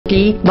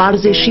پزشکی،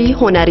 ورزشی،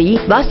 هنری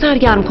و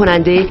سرگرم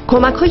کننده،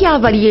 کمک‌های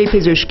اولیه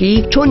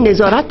پزشکی چون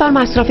نظارت بر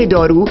مصرف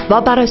دارو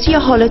و بررسی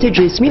حالات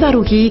جسمی و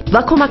روحی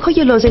و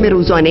کمک‌های لازم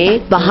روزانه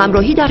و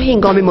همراهی در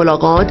هنگام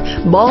ملاقات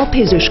با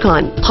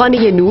پزشکان.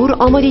 خانه نور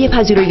آماده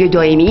پذیرایی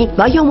دائمی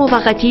و یا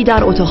موقتی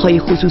در اتاق‌های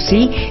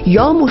خصوصی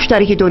یا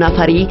مشترک 2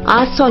 نفری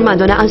از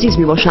سالمندان عزیز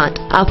میباشند.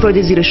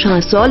 افراد زیر 60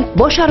 سال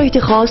با شرایط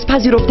خاص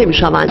پذیرفته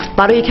میشوند.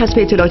 برای کسب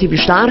اطلاعات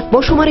بیشتر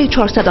با شماره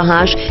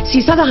 408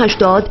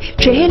 380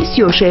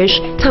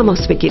 4036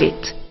 تماس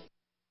بگیرید.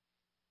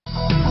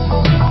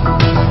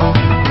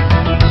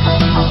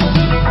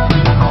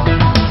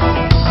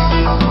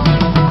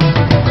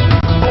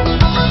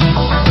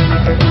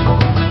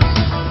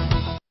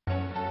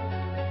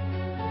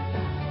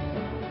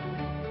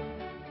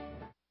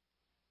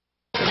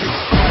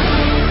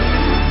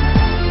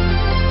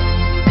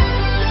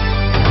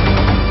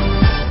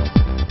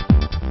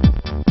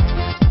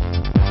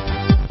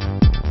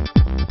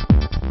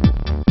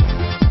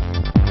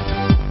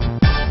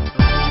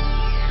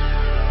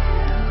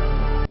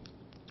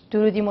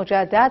 درودی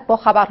مجدد. با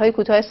خبرهای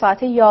کوتاه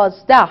ساعت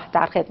 11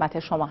 در خدمت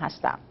شما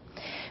هستم.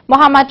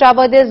 محمد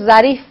جواد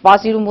ظریف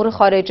وزیر امور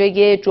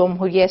خارجه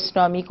جمهوری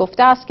اسلامی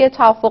گفته است که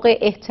توافق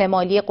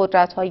احتمالی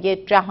قدرت‌های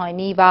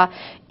جهانی و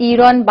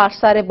ایران بر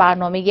سر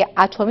برنامه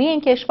اتمی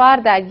این کشور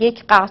در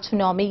یک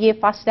قطعنامه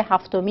فصل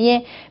 7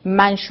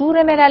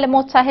 منشور ملل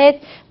متحد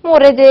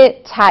مورد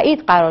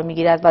تایید قرار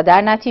می‌گیرد و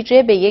در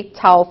نتیجه به یک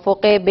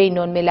توافق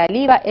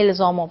بین‌المللی و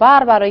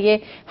الزام‌آور برای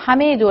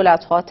همه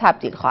دولت‌ها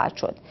تبدیل خواهد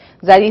شد.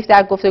 ظریف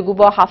در گفتگو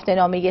با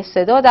هفته‌نامه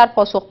صدا در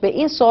پاسخ به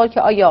این سوال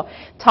که آیا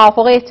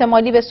توافق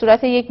احتمالی به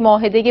صورت یک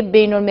معاهده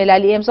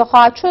بین‌المللی امضا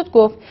خواهد شد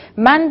گفت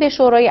من به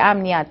شورای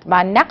امنیت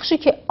و نقشی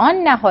که آن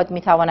نهاد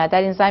میتواند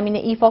در این زمینه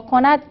ایفا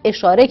کند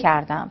اشاره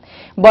کردم.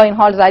 با این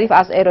حال ظریف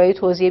از ارائه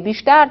توضیح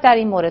بیشتر در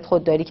این مورد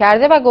خودداری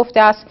کرده و گفته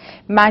است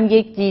من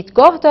یک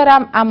دیدگاه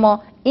دارم، اما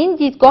این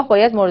دیدگاه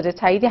باید مورد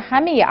تایید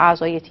همه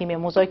اعضای تیم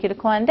مذاکره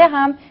کننده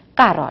هم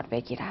قرار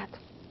بگیرد.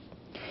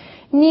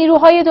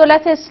 نیروهای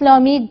دولت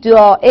اسلامی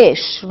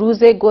داعش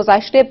روز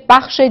گذشته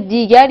بخش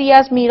دیگری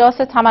از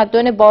میراث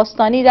تمدن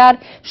باستانی در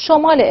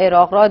شمال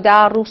عراق را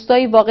در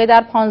روستایی واقع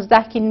در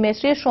 15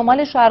 کیلومتری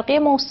شمال شرقی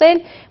موصل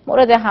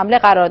مورد حمله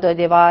قرار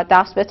داده و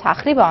دست به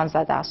تخریب آن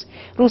زده است.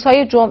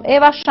 روزهای جمعه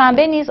و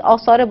شنبه نیز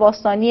آثار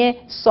باستانی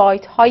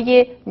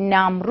سایت‌های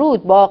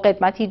نمرود با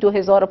قدمتی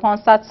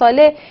 2500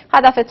 ساله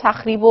هدف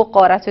تخریب و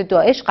غارت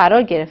داعش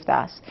قرار گرفته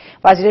است.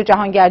 وزیر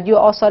جهانگردی و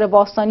آثار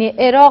باستانی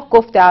عراق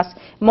گفته است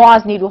ما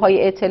از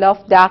نیروهای ائتلاف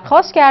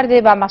درخواست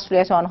کرده و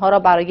مسئولیت آنها را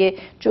برای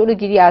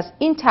جلوگیری از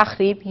این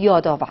تخریب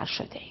یادآور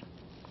شده ایم.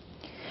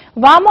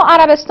 و اما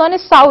عربستان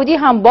سعودی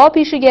هم با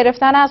پیشی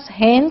گرفتن از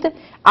هند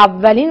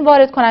اولین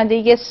وارد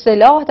کننده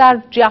سلاح در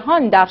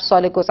جهان در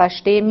سال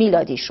گذشته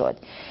میلادی شد.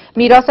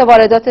 میراث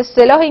واردات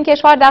سلاح این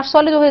کشور در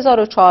سال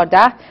 2014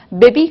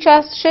 به بیش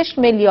از 6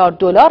 میلیارد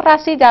دلار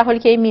رسید، در حالی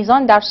که این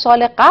میزان در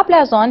سال قبل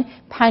از آن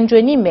 5.5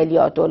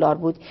 میلیارد دلار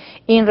بود.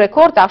 این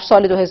رکورد در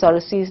سال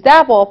 2013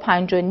 با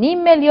 5.5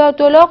 میلیارد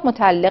دلار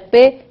متعلق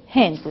به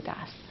هند بوده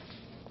است.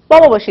 با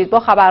ما باشید با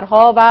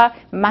خبرها و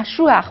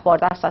مشروع اخبار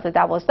در ساعت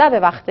 12 به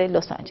وقت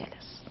لس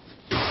آنجلس.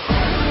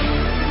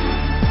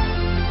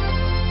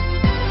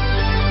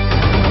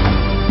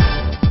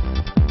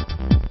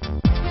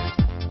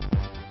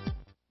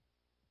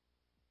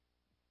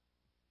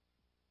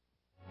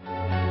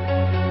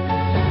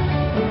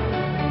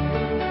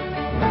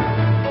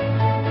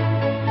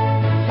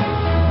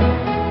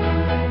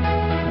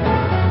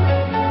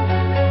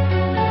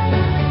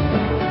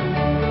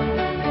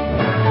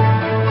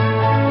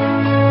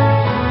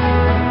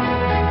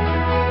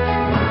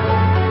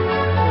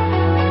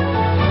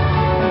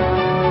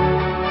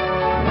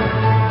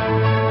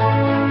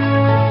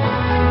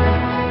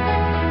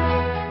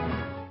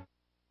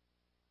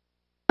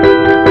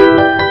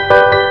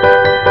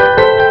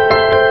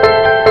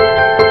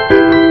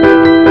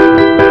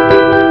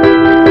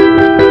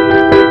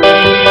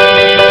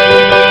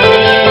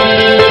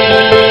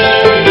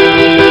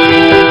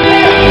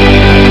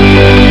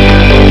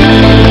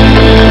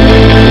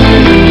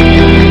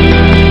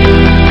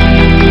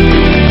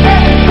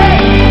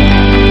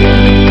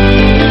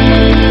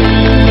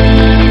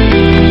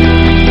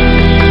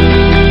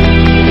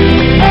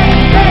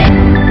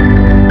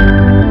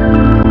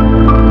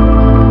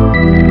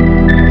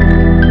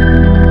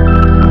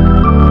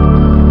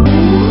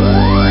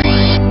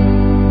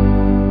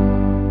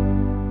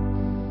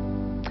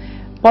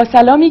 با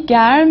سلامی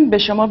گرم به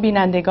شما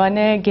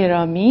بینندگان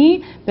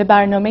گرامی به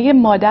برنامه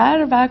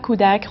مادر و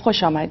کودک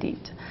خوش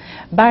آمدید.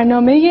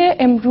 برنامه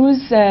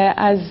امروز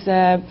از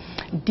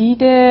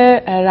دید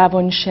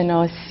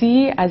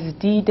روانشناسی، از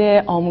دید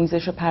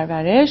آموزش و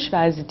پرورش و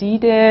از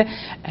دید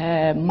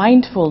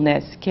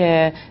Mindfulness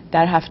که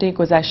در هفته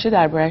گذشته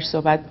دربارش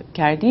صحبت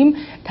کردیم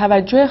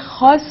توجه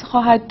خاص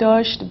خواهد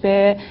داشت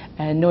به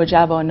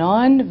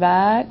نوجوانان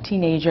و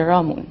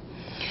تینیجرامون.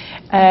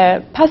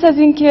 پس از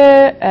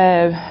اینکه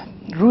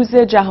روز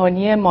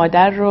جهانی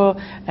مادر رو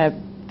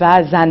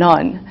و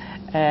زنان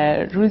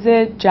روز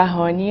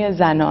جهانی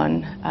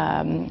زنان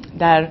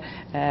در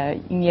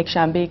این یک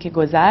شنبه‌ای که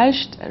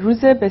گذشت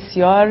روز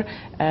بسیار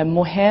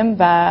مهم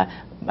و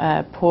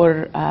پر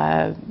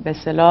به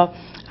اصطلاح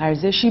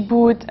ارزشی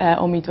بود.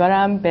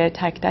 امیدوارم به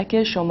تک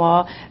تک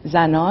شما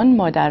زنان،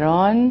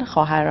 مادران،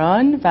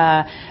 خواهران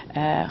و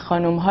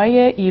خانم‌های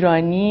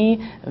ایرانی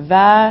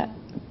و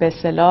به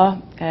اصطلاح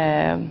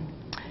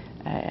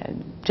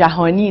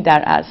جهانی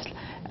در اصل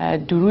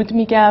درود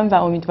میگم و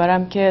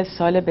امیدوارم که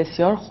سال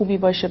بسیار خوبی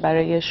باشه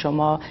برای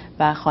شما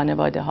و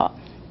خانواده ها.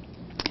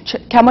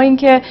 کما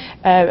اینکه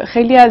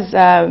خیلی از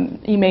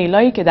ایمیل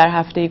هایی که در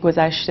هفته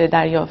گذشته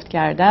دریافت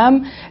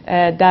کردم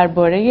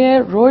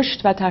درباره رشد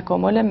و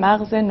تکامل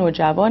مغز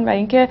نوجوان و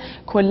اینکه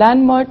کلا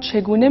ما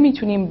چگونه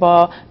میتونیم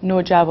با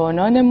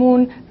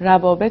نوجوانانمون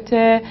روابط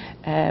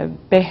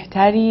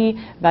بهتری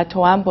و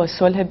توأم با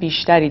صلح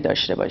بیشتری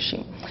داشته باشیم.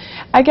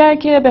 اگر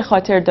که به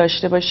خاطر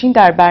داشته باشین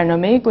در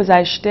برنامه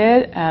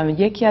گذشته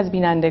یکی از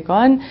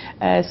بینندگان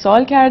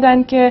سوال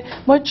کردن که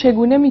ما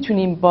چگونه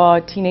میتونیم با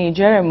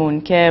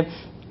تینیجرمون که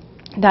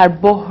در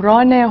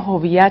بحران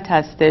هویت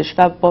هستش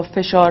و با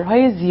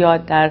فشارهای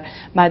زیاد در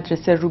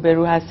مدرسه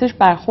روبرو هستش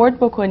برخورد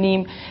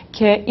بکنیم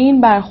که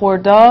این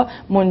برخوردها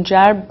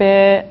منجر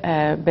به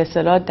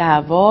اصطلاح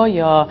دعوا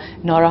یا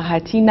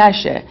ناراحتی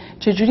نشه.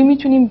 چجوری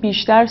میتونیم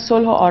بیشتر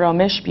صلح و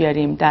آرامش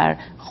بیاریم در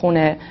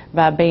خونه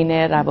و بین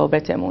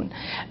روابطمون؟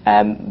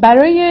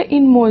 برای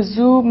این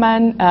موضوع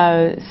من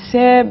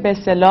 3 به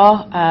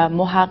اصطلاح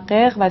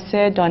محقق و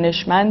 3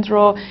 دانشمند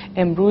رو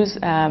امروز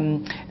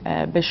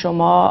به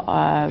شما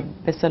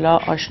به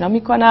اصطلاح آشنا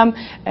میکنم.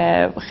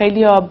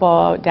 خیلی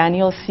با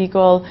دانیل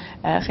سیگل،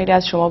 خیلی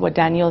از شما با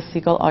دانیل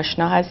سیگل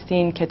آشنا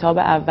هستین. کتاب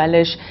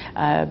اولش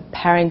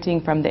Parenting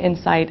from the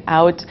Inside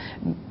Out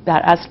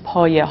در اصل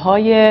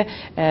پایه‌های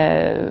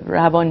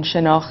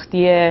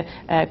روانشناختی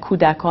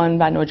کودکان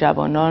و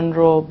نوجوانان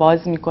رو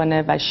باز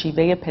میکنه و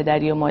شیوه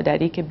پدری و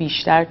مادری که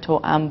بیشتر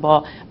توأم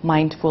با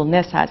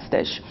Mindfulness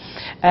هستش.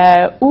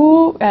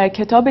 او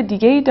کتاب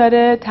دیگه‌ای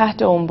داره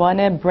تحت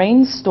عنوان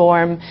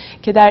Brainstorm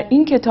که در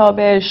این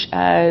کتابش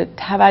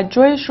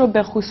توجهش رو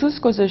به خصوص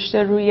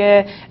گذاشته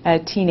روی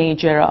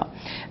تینیجرها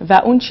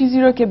و اون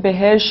چیزی رو که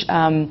بهش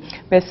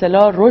به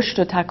اصطلاح رشد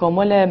و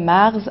تکامل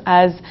مغز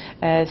از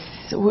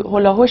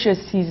هولوش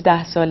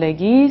 13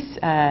 سالگی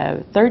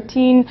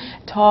 13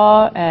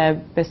 تا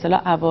به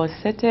اصطلاح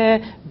اواسط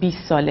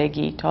 20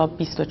 سالگی تا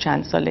 20 و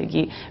چند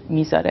سالگی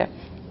میذاره.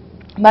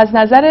 و از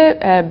نظر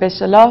به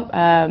اصطلاح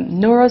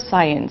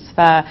نوروساینس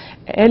و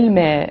علم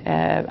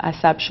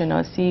عصب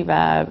شناسی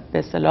و به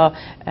اصطلاح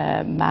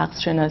مغز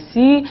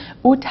شناسی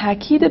او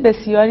تاکید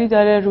بسیاری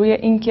داره روی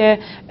اینکه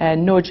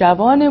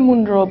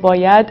نوجوانمون رو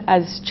باید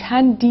از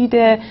چند دید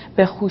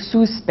به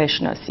خصوص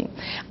بشناسیم.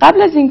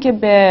 قبل از اینکه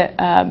به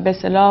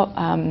اصطلاح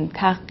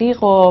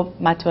تحقیق و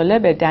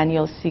مطالب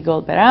دانیل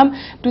سیگل برم،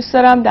 دوست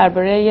دارم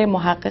درباره یه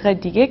محقق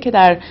دیگه که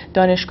در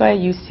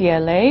دانشگاه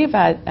UCLA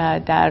و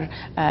در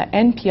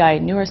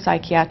NPI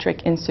Neuropsychiatric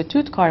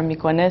Institute کار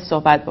میکنه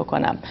صحبت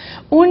بکنم.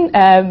 اون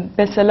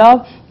به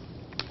اصطلاح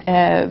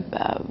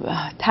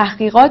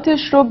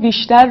تحقیقاتش رو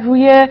بیشتر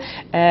روی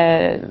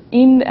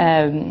این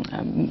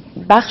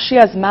بخشی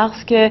از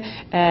مغز که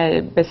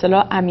به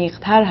اصطلاح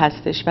عمیق‌تر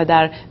هستش و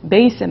در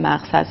بیس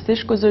مغز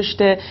هستش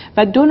گذاشته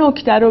و 2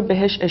 نکته رو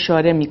بهش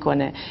اشاره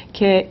میکنه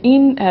که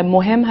این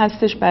مهم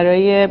هستش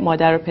برای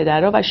مادر و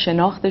پدرها و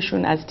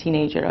شناختشون از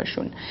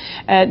تینیجراشون.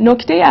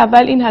 نکته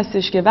اول این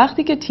هستش که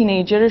وقتی که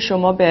تینیجر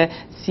شما به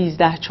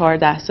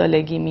 13-14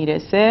 سالگی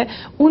میرسه،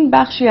 اون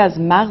بخشی از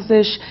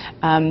مغزش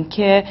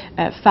که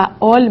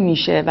فعال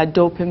میشه و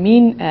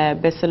دوپامین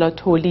به اصطلاح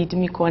تولید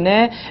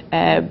میکنه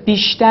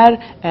بیشتر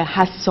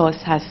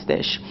حساس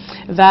هستش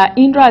و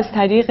این رو از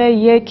طریق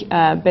یک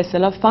به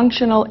اصطلاح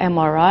functional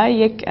MRI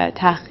یک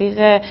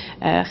تحقیق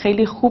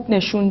خیلی خوب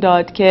نشون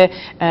داد که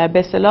به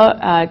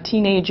اصطلاح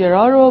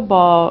تینیجرها رو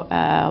با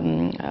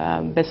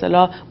به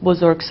اصطلاح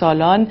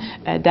بزرگسالان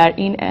در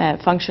این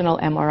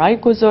functional MRI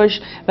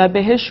گذاشت و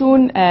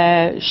بهشون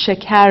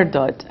شکر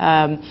داد،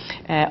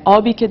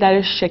 آبی که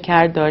درش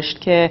شکر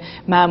داشت که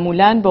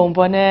معمولاً به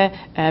عنوان به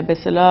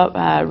اصطلاح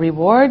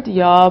ریوارد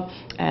یا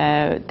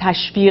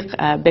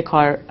تشویق به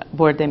کار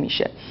برده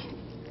میشه.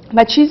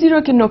 و چیزی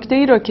رو که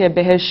نکته‌ای رو که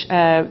بهش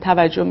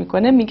توجه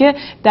میکنه میگه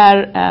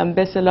در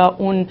به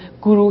اصطلاح اون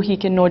گروهی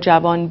که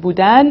نوجوان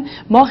بودن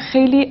ما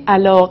خیلی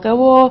علاقه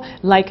و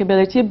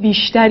لایکابیلیتی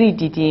بیشتری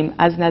دیدیم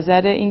از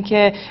نظر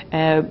اینکه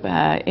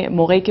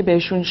موقعی که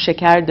بهشون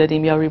شکر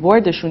دادیم یا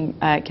ریواردشون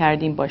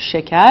کردیم با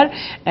شکر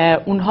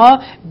اونها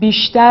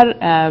بیشتر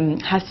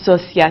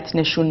حساسیت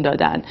نشون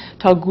دادن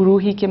تا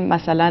گروهی که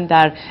مثلا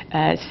در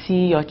 30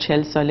 یا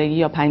 40 سالگی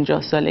یا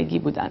 50 سالگی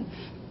بودن.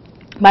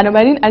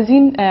 بنابراین از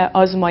این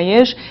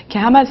آزمایش که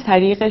هم از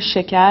طریق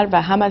شکر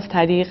و هم از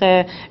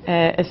طریق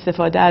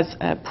استفاده از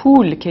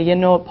پول که یه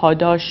نوع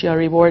پاداش یا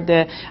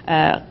ریوارد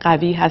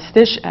قوی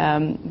هستش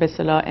به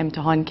اصطلاح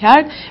امتحان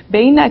کرد، به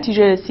این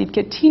نتیجه رسید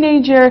که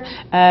تینیجر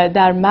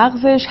در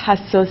مغزش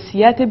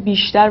حساسیت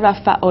بیشتر و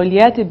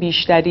فعالیت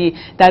بیشتری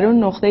در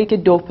اون نقطه‌ای که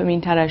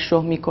دوپامین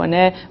ترشح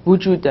میکنه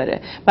وجود داره.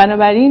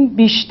 بنابراین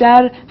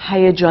بیشتر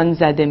هیجان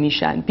زده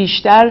میشن،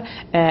 بیشتر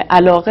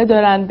علاقه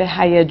دارن به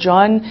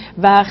هیجان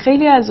و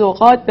خیلی از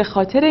اوقات به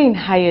خاطر این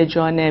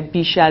هیجان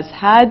بیش از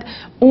حد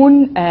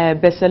اون به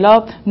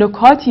اصطلاح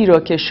نکاتی رو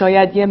که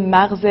شاید یه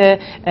مغز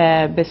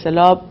به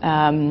اصطلاح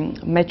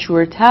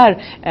مچورتر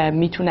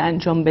میتونه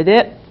انجام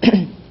بده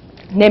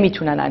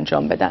نمیتونن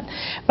انجام بدن.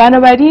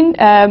 بنابراین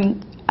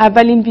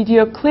اولین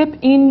ویدیو کلیپ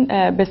این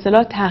به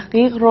اصطلاح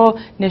تحقیق رو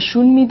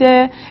نشون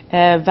میده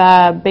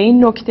و به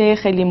این نکته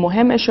خیلی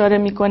مهم اشاره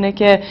میکنه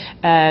که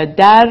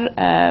در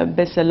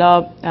به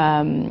اصطلاح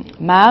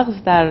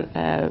مغز در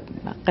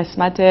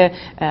قسمت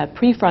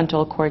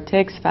پریفرونتال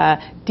کورتکس و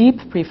دیپ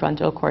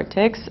پریفرونتال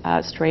کورتکس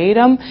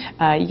ستریتم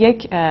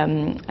یک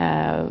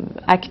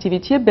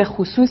اکتیویتی به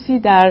خصوصی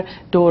در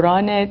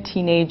دوران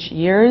تینیج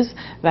ایرز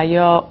و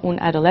یا اون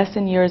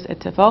ادولسنت ایرز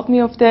اتفاق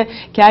میفته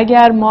که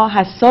اگر ما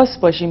حساس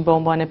باشیم به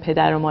عنوان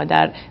پدر و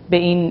مادر به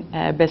این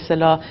به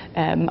اصطلاح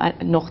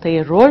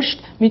نقطه رشد،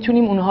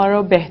 میتونیم اونها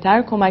رو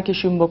بهتر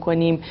کمکشون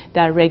بکنیم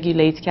در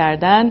رگولیت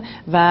کردن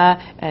و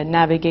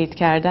نویگیت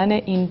کردن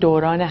این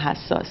دوران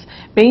حساس.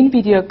 به این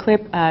ویدیو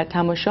کلیپ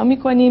تماشا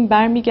میکنیم،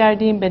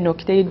 برمیگردیم به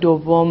نکته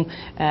دوم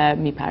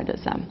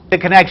میپردازم. The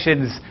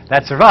connections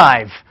that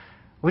survive,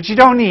 which you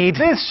don't need.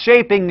 This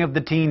shaping of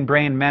the teen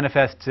brain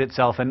manifests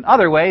itself in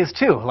other ways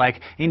too, like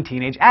in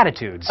teenage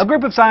attitudes. A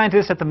group of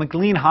scientists at the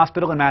McLean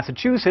Hospital in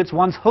Massachusetts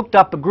once hooked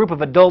up a group of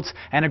adults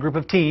and a group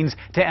of teens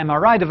to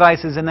MRI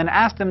devices and then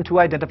asked them to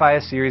identify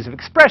a series of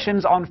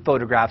expressions on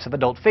photographs of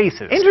adult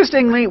faces.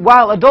 Interestingly,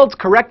 while adults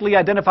correctly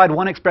identified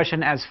one expression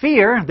as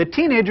fear, the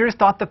teenagers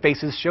thought the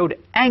faces showed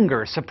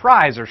anger,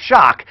 surprise, or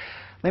shock.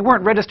 They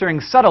weren't registering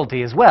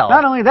subtlety as well.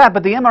 Not only that,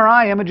 but the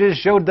MRI images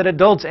showed that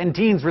adults and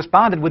teens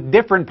responded with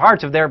different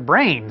parts of their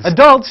brains.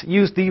 Adults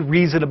used the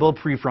reasonable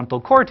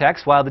prefrontal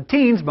cortex, while the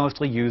teens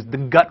mostly used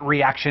the gut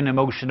reaction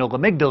emotional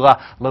amygdala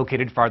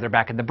located farther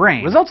back in the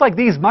brain. Results like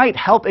these might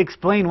help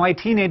explain why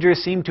teenagers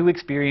seem to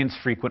experience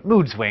frequent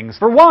mood swings.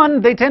 For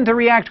one, they tend to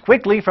react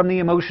quickly from the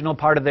emotional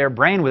part of their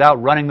brain without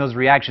running those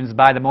reactions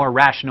by the more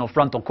rational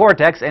frontal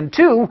cortex. And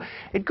two,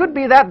 it could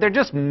be that they're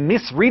just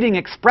misreading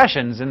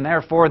expressions and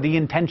therefore the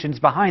intentions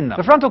behind them.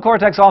 The frontal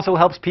cortex also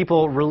helps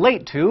people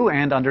relate to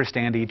and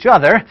understand each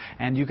other,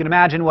 and you can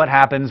imagine what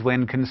happens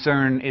when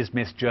concern is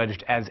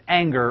misjudged as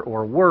anger or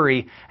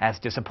worry as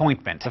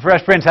disappointment. The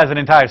Fresh Prince has an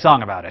entire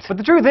song about it. But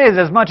the truth is,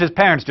 as much as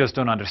parents just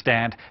don't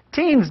understand,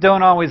 teens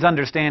don't always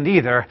understand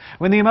either.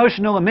 When the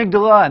emotional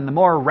amygdala and the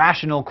more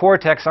rational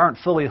cortex aren't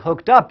fully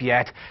hooked up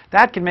yet,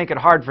 that can make it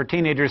hard for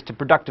teenagers to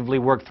productively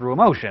work through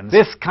emotions.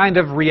 This kind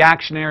of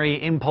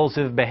reactionary,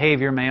 impulsive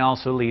behavior may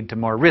also lead to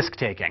more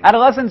risk-taking.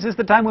 Adolescence is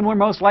the time when we're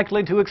most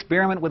likely to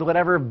experiment with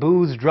whatever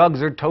booze,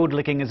 drugs, or toad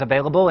licking is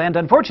available, and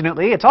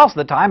unfortunately, it's also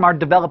the time our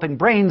developing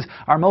brains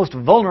are most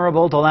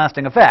vulnerable to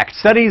lasting effects.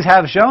 Studies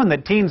have shown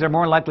that teens are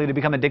more likely to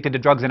become addicted to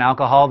drugs and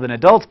alcohol than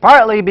adults,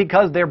 partly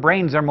because their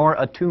brains are more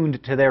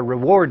attuned to their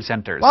reward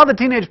centers. While the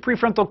teenage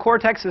prefrontal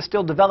cortex is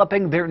still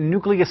developing, their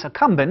nucleus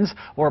accumbens,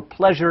 or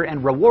pleasure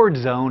and reward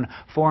zone,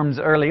 forms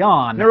early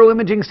on.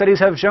 Neuroimaging studies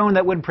have shown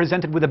that when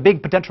presented with a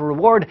big potential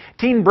reward,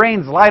 teen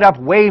brains light up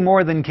way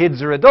more than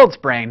kids' or adults'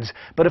 brains.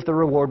 But if the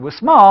reward was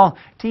small,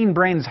 teen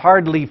brains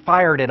hardly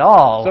fired at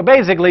all. So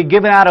basically,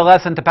 give an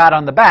adolescent a pat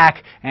on the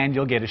back, and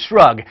you'll get a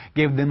shrug.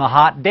 Give them a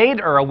hot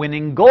date or a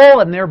winning goal,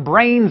 and their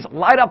brains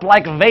light up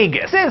like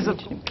Vegas.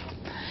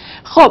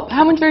 خب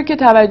همونطور که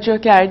توجه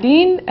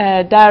کردین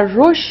در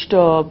رشد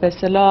و به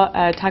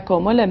اصطلاح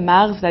تکامل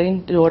مغز در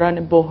این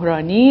دوران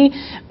بحرانی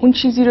اون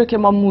چیزی رو که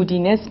ما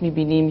مودینس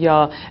میبینیم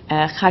یا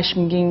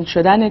خشمگین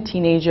شدن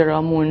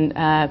تینیجرامون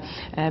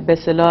به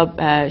اصطلاح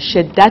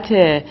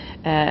شدت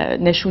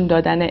نشون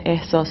دادن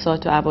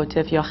احساسات و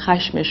عواطف یا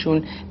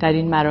خشمشون در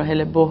این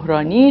مراحل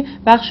بحرانی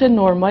بخش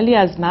نرمالی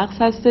از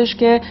مغز هستش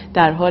که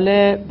در حال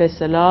به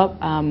اصطلاح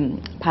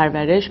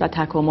پرورش و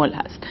تکامل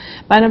هست.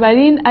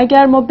 بنابراین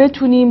اگر ما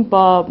بتونیم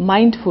با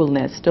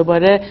Mindfulness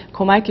دوباره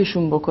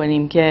کمکشون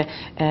بکنیم که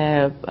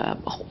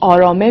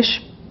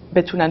آرامش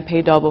بتونن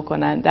پیدا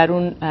بکنن در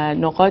اون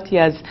نقاطی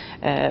از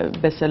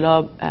به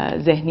اصطلاح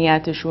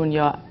ذهنیتشون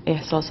یا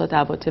احساسات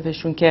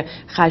عواطفشون که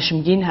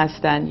خشمگین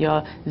هستن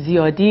یا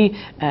زیادی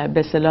به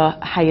اصطلاح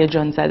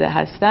هیجان زده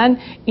هستن،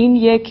 این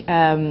یک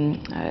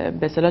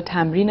به اصطلاح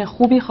تمرین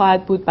خوبی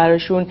خواهد بود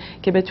براشون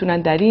که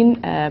بتونن در این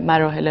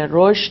مراحل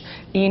رشد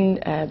این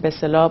به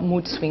اصطلاح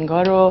مود سوینگ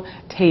ها رو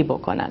طی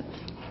بکنن.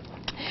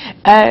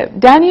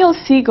 دانیل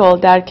سیگل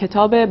در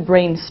کتاب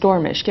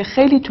برینستورمش که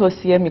خیلی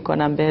توصیه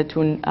میکنم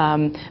بهتون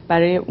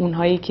برای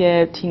اونهایی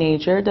که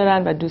تینیجر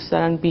دارن و دوست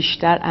دارن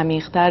بیشتر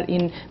عمیق‌تر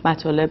این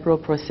مطالب رو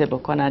پروسه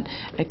بکنن،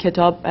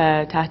 کتاب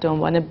تحت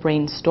عنوان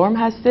برینستورم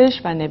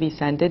هستش و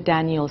نویسنده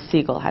دانیل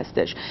سیگل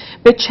هستش.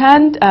 به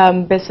چند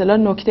به اصطلاح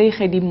نکته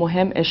خیلی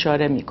مهم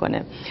اشاره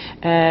میکنه.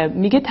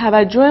 میگه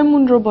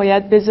توجهمون رو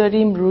باید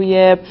بذاریم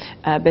روی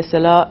به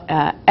اصطلاح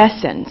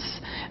اسنس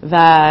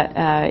و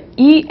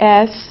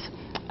ES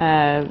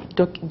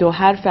دو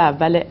حرف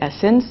اول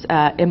اسنس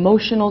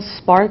emotional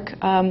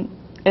spark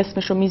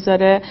اسمشو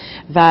میذاره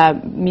و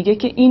میگه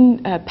که این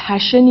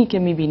پشنی که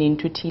میبینین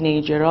تو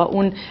تینیجرها،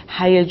 اون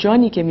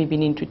هیجانی که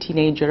میبینین تو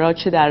تینیجرها،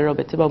 چه در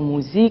رابطه با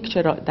موزیک،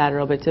 چه در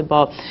رابطه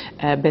با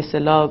به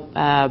اصطلاح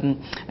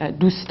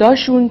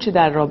دوستاشون، چه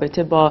در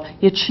رابطه با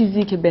یه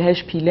چیزی که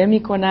بهش پیله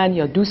میکنن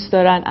یا دوست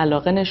دارن،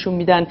 علاقه نشون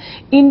میدن،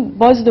 این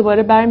باز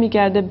دوباره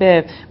برمیگرده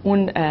به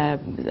اون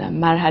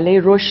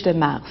مرحله رشد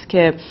مغز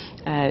که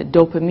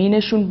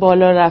دوپامینشون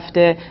بالا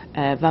رفته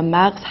و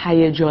مغز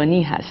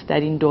هیجانی هست در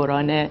این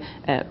دوران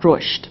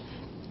رشد.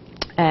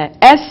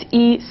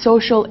 SE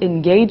social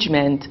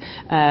engagement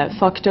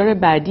فاکتور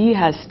بعدی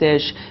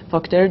هستش،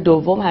 فاکتور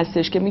دوم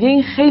هستش که میگه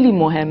این خیلی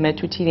مهمه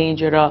تو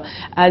تینیجرها.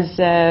 از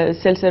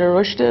سلسله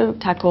رشد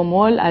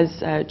تکامل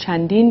از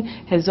چندین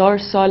هزار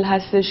سال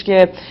هستش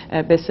که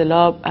به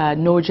اصطلاح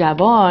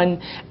نوجوان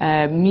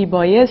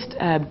میبایست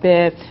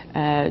به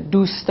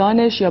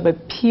دوستانش یا به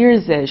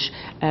پیرزش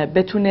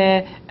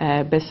بتونه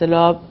به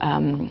اصطلاح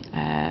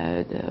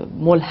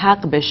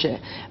ملحق بشه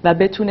و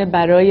بتونه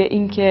برای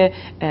اینکه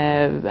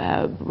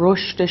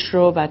رشدش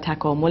رو و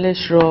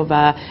تکاملش رو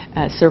و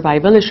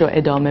سروایولش رو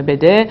ادامه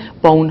بده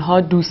با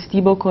اونها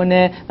دوستی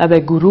بکنه و به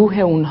گروه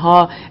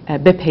اونها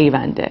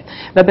بپیونده.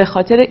 و به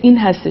خاطر این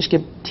هستش که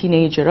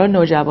تینیجرها،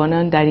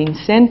 نوجوانان در این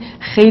سن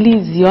خیلی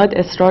زیاد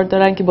اصرار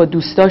دارن که با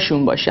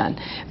دوستاشون باشن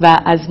و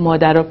از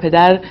مادر و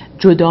پدر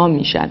جدا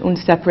میشن. اون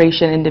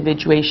separation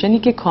individuationی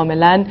که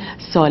کاملا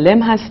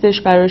سالم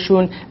هستش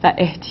براشون و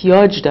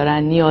احتیاج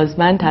دارن،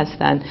 نیازمند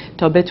هستن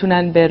تا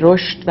بتونن به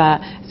رشد و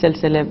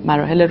سلسله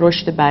مراحل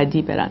رشد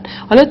بعدی برن.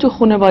 حالا تو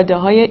خانواده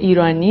های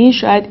ایرانی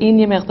شاید این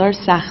یه مقدار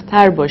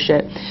سخت‌تر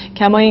باشه،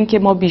 کما اینکه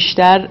ما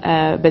بیشتر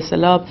به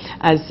اصطلاح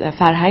از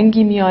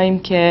فرهنگی میاییم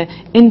که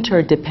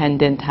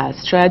interdependent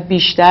هست. شاید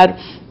بیشتر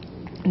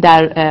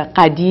در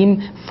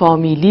قدیم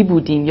فامیلی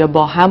بودیم یا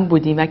با هم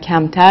بودیم و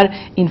کمتر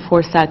این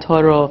فرصت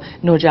ها رو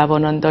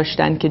نوجوانان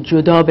داشتن که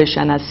جدا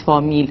بشن از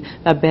فامیل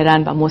و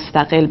برن و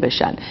مستقل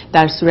بشن،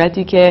 در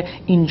صورتی که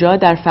اینجا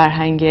در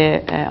فرهنگ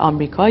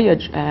آمریکا یا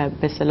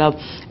به اصطلاح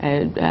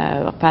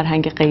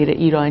فرهنگ غیر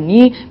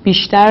ایرانی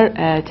بیشتر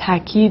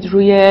تاکید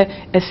روی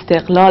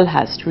استقلال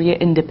هست، روی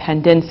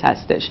ایندیپندنس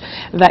هستش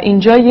و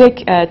اینجا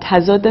یک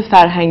تضاد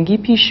فرهنگی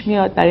پیش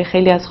میاد برای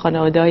خیلی از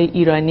خانواده های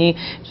ایرانی،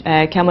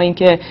 کما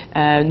اینکه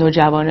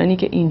نوجوانانی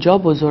که اینجا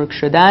بزرگ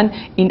شدن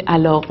این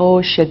علاقه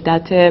و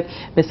شدت به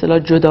اصطلاح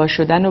جدا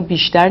شدن رو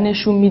بیشتر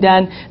نشون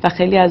میدن و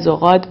خیلی از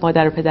اوقات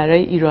مادر و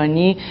پدرای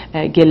ایرانی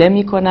گله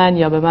میکنن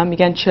یا به من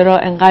میگن چرا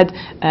انقدر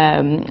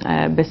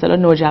به اصطلاح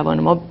نوجوان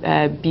ما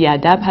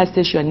بیادب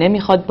هستش یا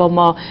نمیخواد با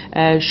ما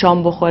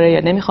شام بخوره یا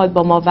نمیخواد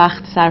با ما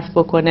وقت صرف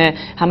بکنه،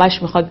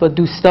 همش میخواد با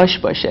دوستاش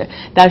باشه،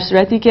 در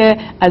صورتی که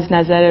از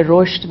نظر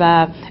رشد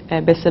و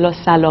به اصطلاح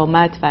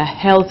سلامت و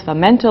health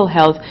و mental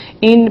health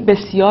این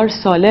بسیار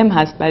سالم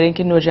هست برای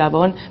اینکه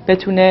نوجوان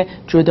بتونه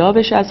جدا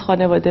بشه از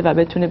خانواده و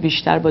بتونه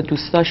بیشتر با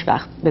دوستاش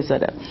وقت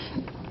بذاره.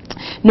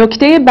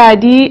 نکته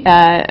بعدی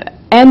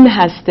N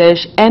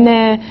هستش، N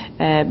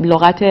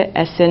لغت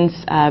اسنس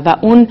و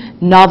اون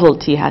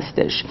ناولتی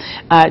هستش.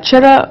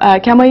 چرا؟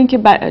 کما اینکه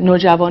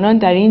نوجوانان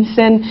در این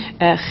سن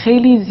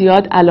خیلی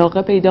زیاد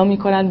علاقه پیدا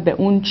میکنن به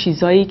اون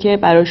چیزایی که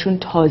براشون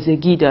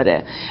تازگی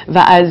داره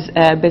و از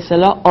به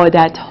اصطلاح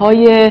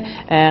عادتهای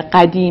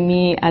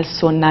قدیمی، از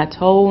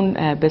سنت‌ها و اون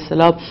به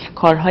اصطلاح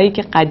کارهایی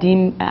که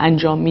قدیم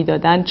انجام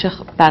میدادن، چه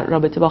در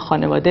رابطه با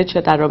خانواده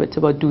چه در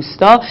رابطه با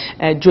دوستا،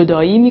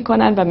 جدایی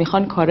میکنن و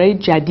میخوان کارهای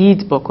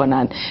جدید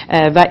بکنن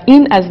و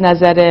این از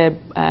نظر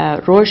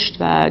رشد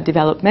و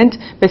دیولپمنت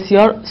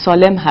بسیار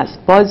سالم هست.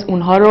 باز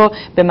اونها رو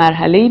به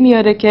مرحله‌ای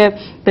میاره که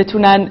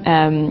بتونن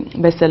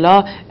به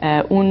اصطلاح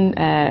اون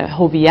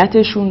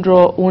هویتشون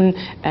رو، اون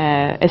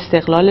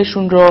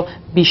استقلالشون رو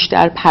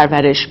بیشتر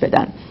پرورش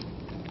بدن.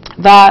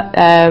 و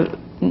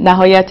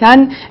نهایتاً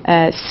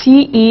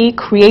CE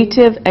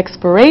Creative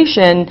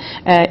Exploration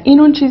این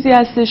اون چیزی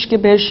هستش که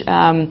بهش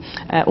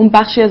اون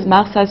بخشی از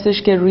مغز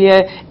هستش که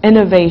روی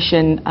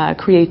Innovation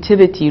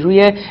Creativity،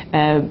 روی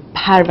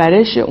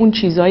پرورش اون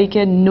چیزایی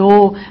که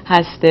نو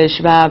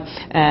هستش و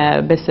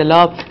به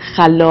اصطلاح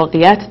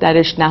خلاقیت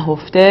درش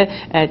نهفته،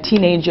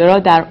 تینیجرها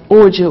در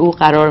اوج او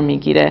قرار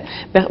میگیره،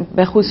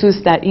 به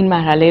خصوص در این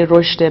مرحله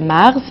رشد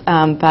مغز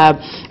و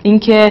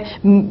اینکه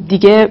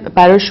دیگه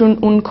براشون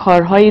اون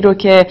کارهایی رو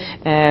که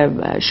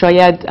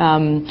شاید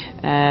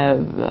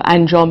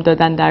انجام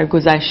دادن در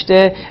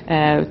گذشته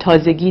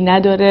تازگی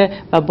نداره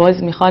و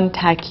باز میخوان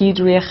تاکید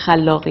روی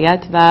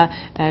خلاقیت و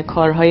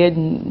کارهای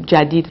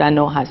جدید و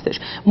نو هستش.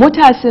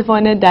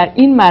 متاسفانه در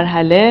این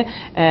مرحله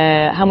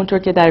همونطور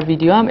که در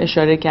ویدیو هم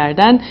اشاره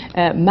کردن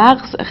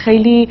مغز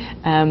خیلی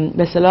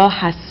به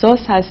اصطلاح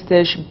حساس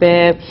هستش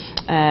به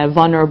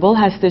vulnerable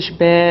هستش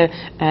به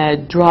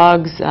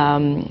drugs،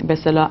 به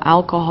اصطلاح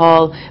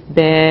الکل،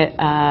 به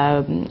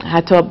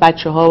حتی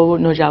بچه ها و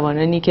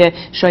نوجوانانی که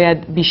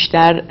شاید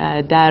بیشتر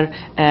در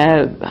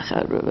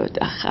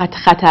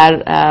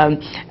خطر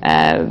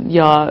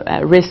یا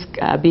risk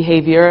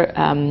behavior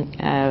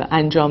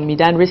انجام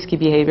میدن، risky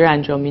behavior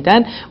انجام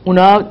میدن،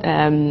 اونا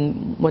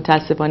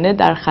متاسفانه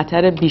در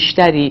خطر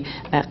بیشتری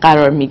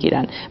قرار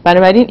میگیرن.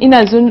 بنابراین این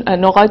از اون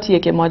نقاطیه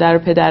که مادر و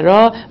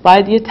پدرها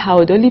باید یه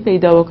تعادلی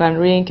پیدا بکنن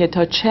روی این که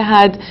تا چه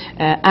حد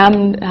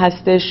امن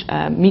هستش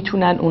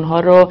میتونن اونها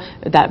رو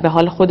به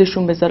حال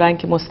خودشون بذارن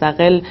که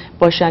مستقل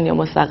باشن یا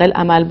مستقل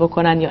عمل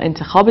بکنن یا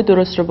انتخاب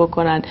درست رو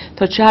بکنن،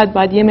 تا چه حد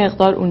باید یه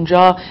مقدار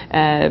اونجا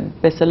به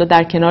اصطلاح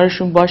در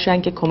کنارشون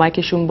باشن که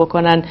کمکشون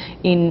بکنن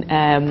این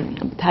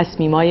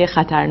تصمیمای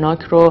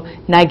خطرناک رو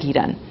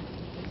نگیرن.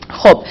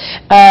 خب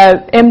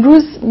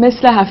امروز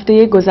مثل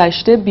هفته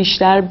گذشته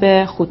بیشتر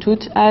به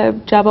خطوط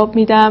جواب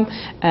میدم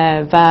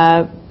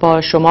و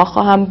با شما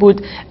خواهم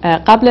بود.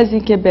 قبل از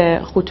اینکه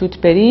به خطوط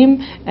بریم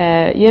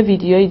یه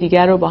ویدیوی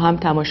دیگر رو با هم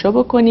تماشا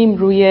بکنیم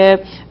روی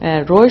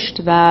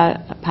رشد و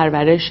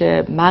پرورش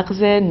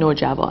مغز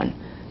نوجوان.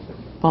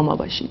 با ما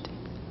باشید.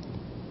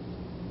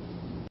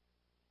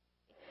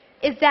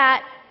 Is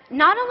that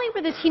not only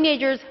were the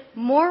teenagers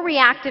more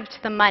reactive to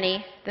the money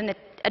than the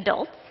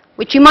adults,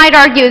 which you might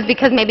argue is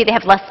because maybe they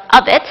have less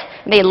of it,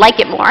 and they like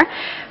it more,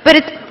 but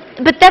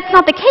that's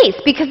not the case,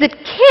 because the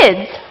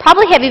kids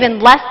probably have even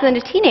less than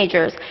the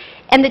teenagers,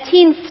 and the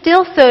teens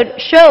still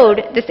showed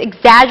this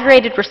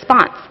exaggerated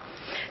response.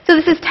 So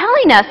this is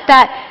telling us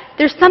that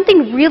there's something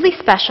really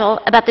special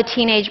about the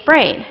teenage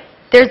brain.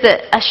 There's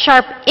a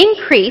sharp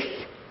increase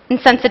in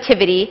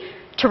sensitivity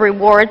to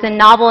rewards and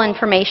novel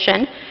information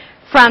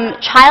from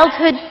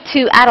childhood to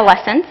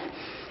adolescence,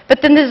 but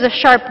then there's a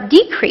sharp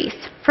decrease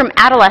from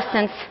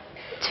adolescence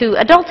to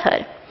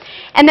adulthood.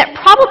 And that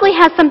probably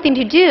has something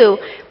to do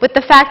with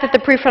the fact that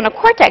the prefrontal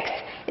cortex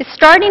is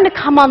starting to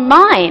come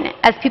online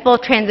as people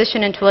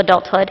transition into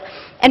adulthood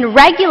and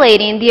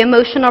regulating the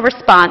emotional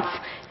response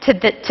to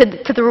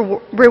the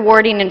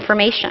rewarding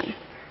information.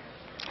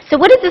 So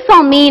what does this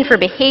all mean for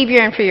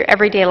behavior and for your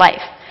everyday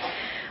life?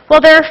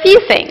 Well, there are a few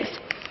things.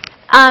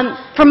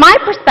 From my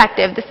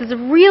perspective, this is a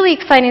really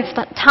exciting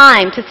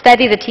time to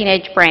study the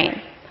teenage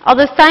brain.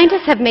 Although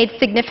scientists have made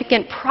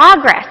significant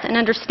progress in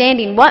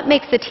understanding what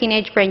makes the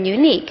teenage brain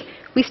unique,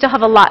 we still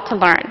have a lot to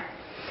learn.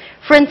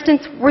 For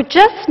instance, we're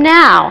just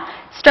now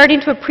starting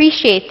to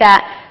appreciate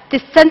that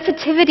this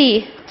sensitivity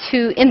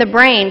in the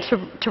brain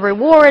to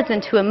rewards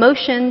and to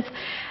emotions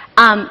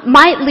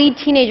might lead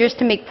teenagers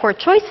to make poor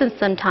choices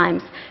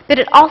sometimes, but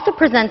it also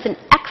presents an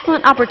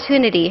excellent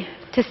opportunity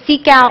to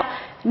seek out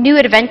new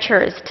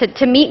adventures,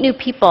 to meet new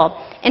people,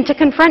 and to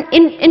confront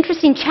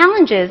interesting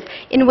challenges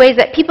in ways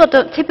that people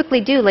don't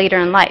typically do later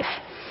in life.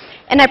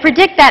 And I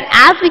predict that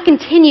as we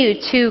continue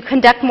to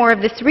conduct more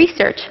of this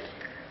research,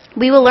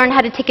 we will learn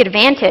how to take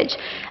advantage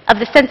of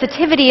the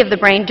sensitivity of the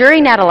brain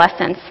during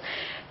adolescence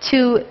to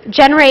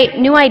generate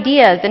new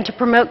ideas and to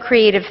promote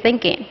creative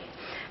thinking.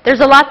 There's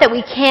a lot that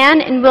we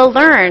can and will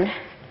learn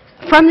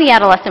from the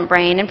adolescent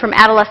brain and from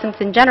adolescence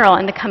in general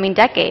in the coming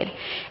decade.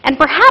 And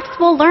perhaps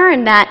we'll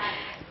learn that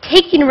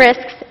taking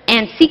risks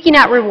and seeking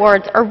out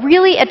rewards are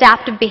really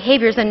adaptive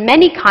behaviors in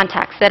many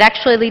contexts that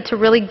actually lead to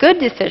really good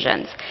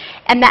decisions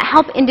and that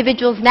help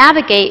individuals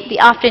navigate the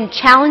often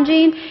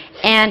challenging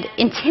and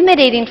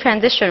intimidating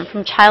transition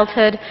from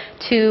childhood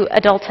to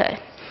adulthood.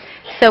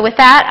 So with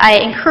that, I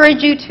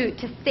encourage you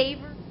to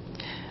savor.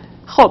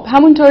 خب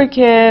همونطور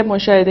که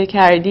مشاهده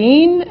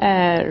کردین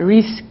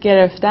ریسک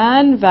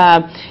گرفتن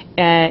و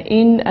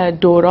این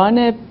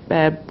دوران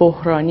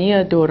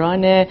بحرانی،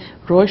 دوران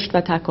رشد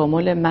و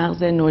تکامل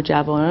مغز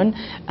نوجوان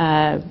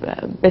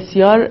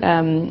بسیار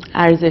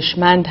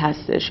ارزشمند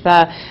هستش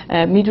و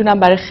میدونم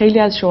برای خیلی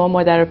از شما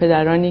مادر و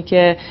پدرانی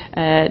که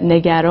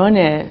نگران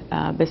به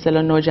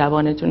اصطلاح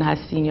نوجوانتون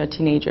هستین یا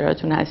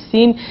تینیجراتون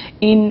هستین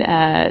این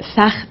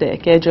سخته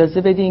که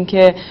اجازه بدین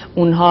که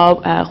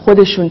اونها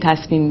خودشون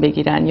تصمیم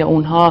بگیرن یا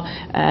اونها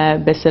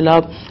به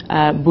اصطلاح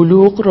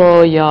بلوغ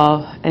رو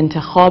یا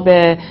انتخاب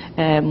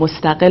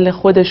مستقل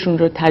خودشون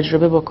رو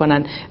تجربه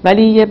بکنن،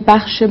 ولی یه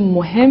بخش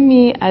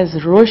مهمی از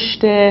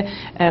رشد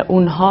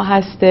اونها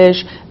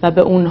هستش و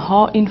به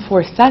اونها این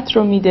فرصت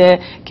رو میده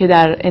که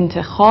در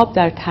انتخاب،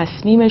 در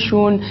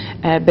تصمیمشون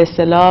به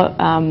اصطلاح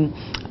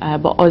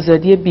با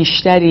آزادی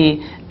بیشتری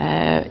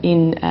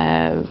این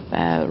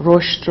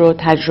رشد رو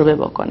تجربه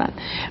بکنن.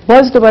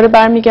 باز دوباره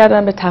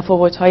برمیگردم به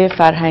تفاوت‌های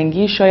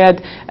فرهنگی.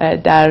 شاید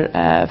در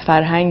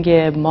فرهنگ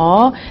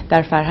ما،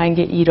 در فرهنگ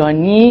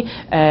ایرانی،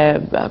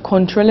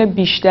 کنترل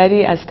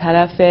بیشتری از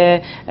طرف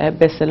به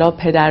اصطلاح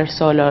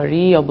پدرسالاری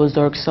یا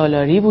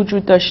بزرگسالاری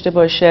وجود داشته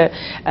باشه،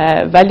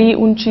 ولی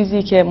اون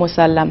چیزی که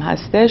مسلم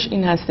هستش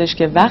این هستش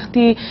که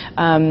وقتی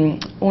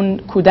اون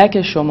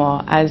کودک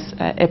شما از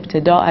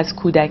ابتدا، از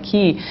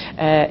کودکی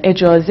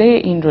اجازه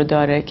این رو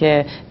داره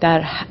که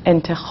در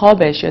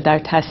انتخابش یا در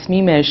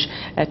تصمیمش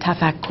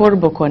تفکر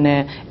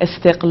بکنه،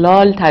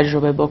 استقلال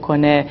تجربه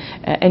بکنه،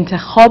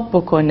 انتخاب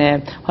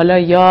بکنه، حالا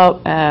یا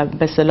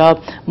به اصطلاح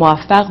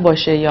موفق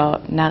باشه یا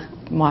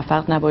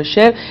موفق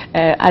نباشه،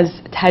 از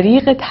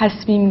طریق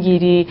تصمیم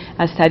گیری،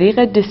 از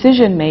طریق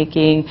decision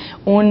making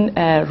اون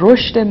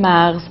رشد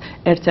مغز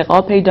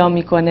ارتقا پیدا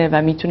میکنه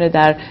و میتونه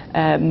در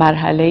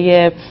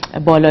مرحله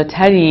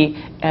بالاتری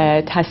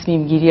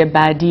تصمیم گیری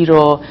بعدی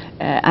رو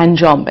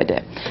انجام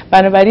بده.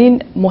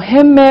 بنابراین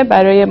مهمه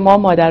برای ما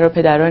مادر و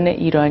پدران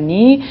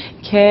ایرانی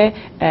که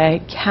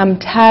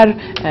کمتر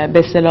به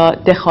اصطلاح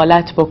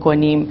دخالت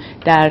بکنیم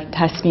در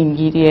تصمیم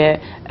گیری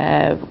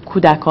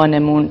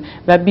کودکانمون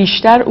و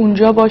بیشتر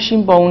اونجا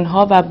باشیم با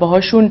اونها و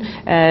باهاشون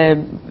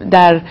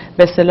در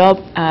به اصطلاح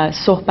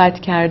صحبت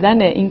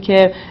کردن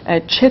اینکه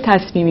چه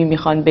تصمیمی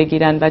میخوان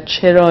بگیرن و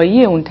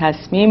چرایی اون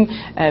تصمیم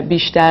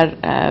بیشتر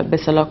به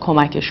اصطلاح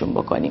کمکشون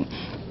بکنیم.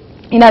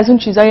 این از اون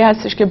چیزایی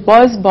هستش که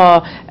باز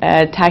با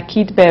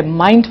تاکید به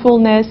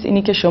mindfulness،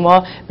 اینی که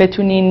شما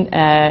بتونین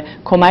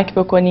کمک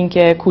بکنین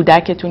که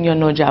کودکتون یا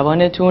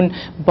نوجوانتون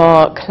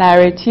با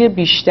کلاریتی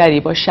بیشتری،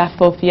 با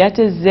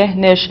شفافیت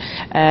ذهنش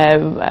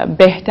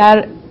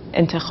بهتر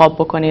انتخاب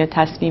بکنه یا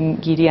تصمیم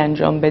گیری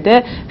انجام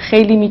بده،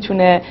 خیلی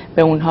میتونه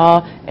به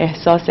اونها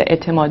احساس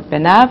اعتماد به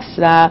نفس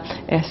و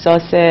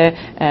احساس به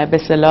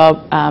اصطلاح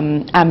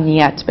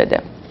امنیت بده.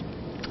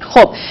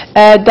 خب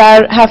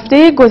در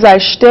هفته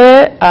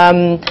گذشته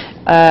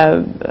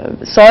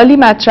سوالی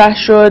مطرح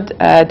شد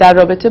در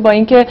رابطه با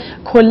اینکه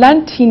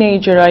کلا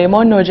تینیجرهای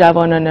ما،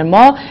 نوجوانان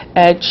ما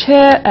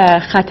چه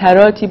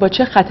خطراتی با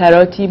چه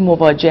خطراتی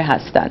مواجه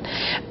هستند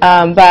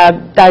و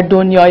در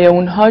دنیای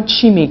اونها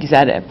چی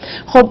میگذره.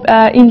 خب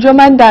اینجا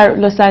من در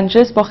لس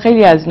آنجلس با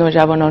خیلی از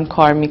نوجوانان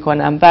کار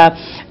میکنم و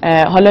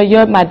حالا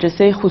یا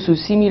مدرسه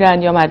خصوصی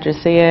میرن یا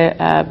مدرسه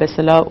به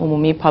اصطلاح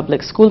عمومی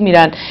پابلیک سکول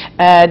میرن.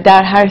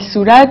 در هر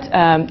صورت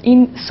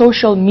این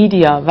سوشال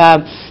میدیا و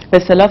به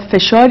اصطلاح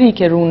فشاری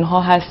که رو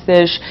اونها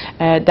هستش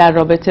در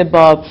رابطه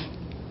با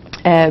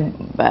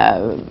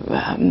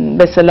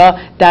به اصطلاح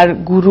در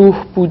گروه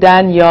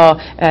بودن یا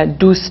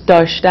دوست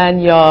داشتن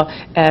یا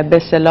به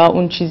اصطلاح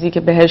اون چیزی که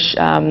بهش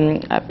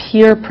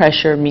peer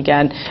pressure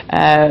میگن،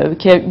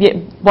 که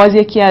باز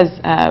یکی از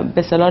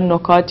به اصطلاح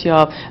نکات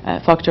یا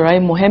فاکتورهای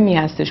مهمی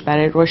هستش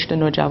برای رشد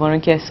نوجوانان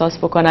که احساس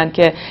بکنن،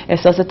 که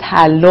احساس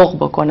تعلق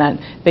بکنن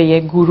به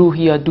یک گروه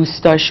یا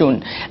دوستاشون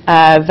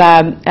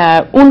و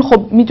اون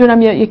خب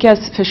میدونم یکی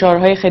از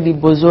فشارهای خیلی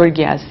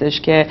بزرگی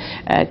هستش که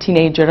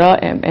تینیجرها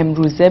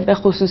امروزه به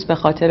خصوص به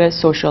خاطر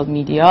سوشال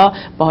میدیا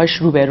باهاش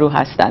روبرو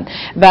هستن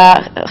و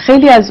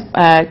خیلی از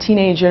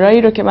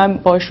تینیجرایی رو که من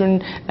باشون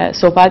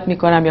صحبت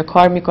میکنم یا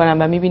کار میکنم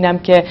و میبینم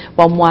که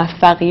با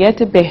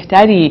موفقیت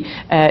بهتری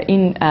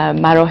این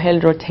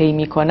مراحل رو طی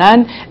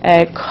میکنن،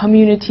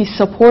 کامیونیتی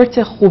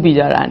سپورت خوبی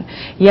دارن.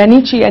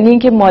 یعنی چی؟ یعنی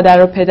اینکه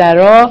مادر و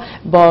پدرها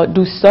با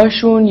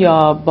دوستاشون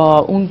یا با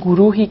اون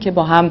گروهی که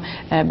با هم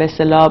به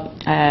اصطلاح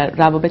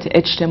روابط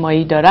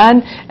اجتماعی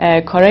دارن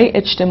کارهای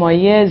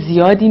اجتماعی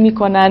زیادی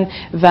میکنن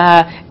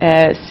و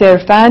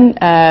صرفاً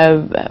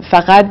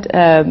فقط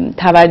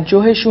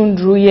توجهشون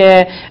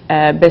روی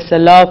به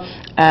اصطلاح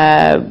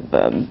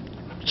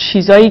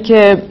چیزایی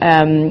که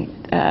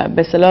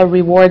به اصطلاح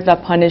reward و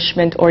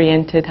punishment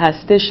oriented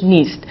هستش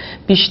نیست،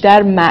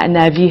 بیشتر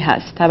معنوی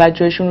هست،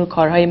 توجهشون رو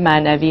کارهای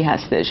معنوی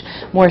هستش،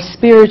 more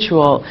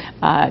spiritual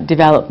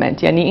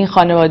development. یعنی این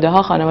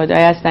خانواده‌هایی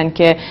هستن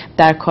که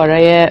در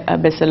کارهای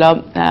به اصطلاح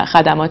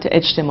خدمات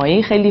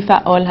اجتماعی خیلی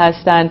فعال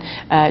هستن،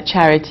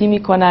 چریتی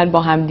میکنن، با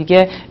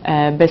همدیگه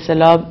به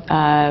اصطلاح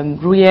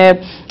روی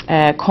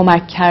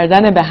کمک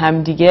کردن به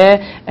همدیگه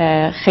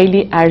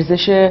خیلی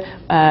ارزش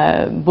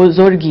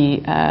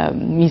بزرگی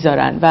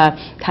میذارن و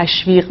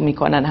تشویق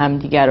میکنن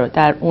همدیگه رو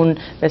در اون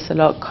به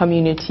اصطلاح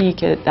کامیونیتی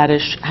که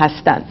درش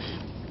هستن.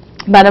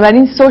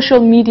 بنابراین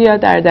سوشال میدیا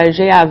در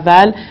درجه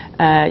اول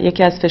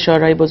یکی از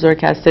فشارهای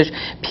بزرگ هستش.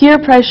 پیر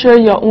پرشر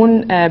یا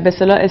اون به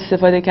اصطلاح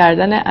استفاده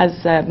کردن از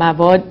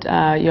مواد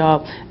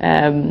یا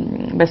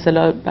به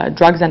اصطلاح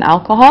drugs and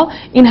alcohol،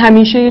 این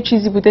همیشه یه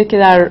چیزی بوده که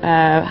در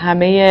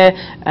همه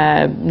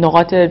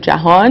نقاط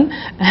جهان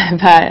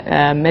و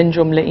من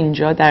جمله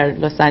اینجا در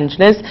لس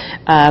آنجلس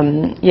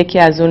یکی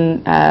از اون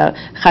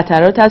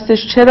خطرات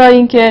هستش. چرا؟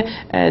 اینکه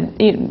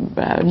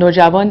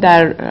نوجوان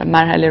در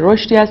مرحله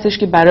رشدی هستش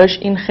که براش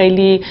این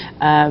خیلی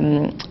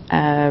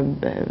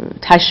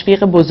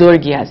تشویق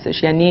بزرگی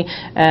هستش، یعنی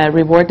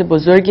ریوارد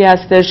بزرگی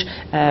هستش.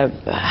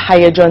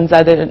 هیجان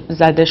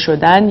زده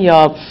شدن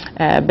یا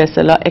به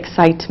اصطلاح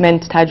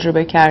اکسایتمنت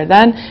تجربه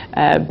کردن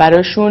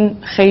براشون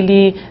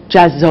خیلی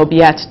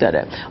جذابیت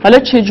داره. حالا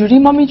چجوری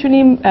ما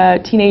میتونیم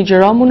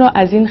تینیجرامون رو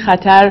از این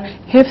خطر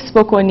حفظ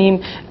بکنیم؟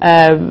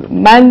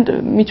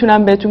 من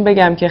میتونم بهتون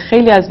بگم که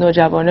خیلی از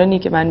نوجوانانی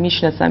که من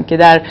میشناسم که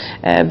در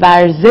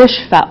ورزش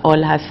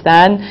فعال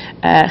هستن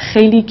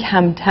خیلی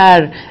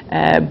کمتر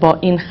با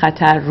این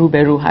خطر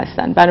روبرو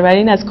هستن.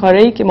 بنابراین از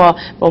کارهایی که ما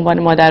به عنوان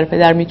مادر و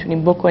پدر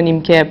میتونیم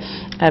بکنیم که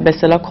به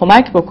اصطلاح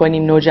کمک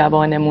بکنیم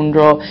نوجوانمون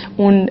رو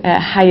اون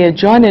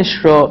هیجانش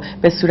رو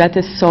به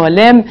صورت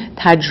سالم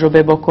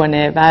تجربه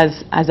بکنه و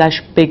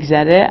ازش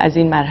بگذره، از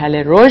این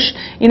مرحله رشد،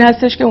 این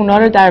هستش که اونا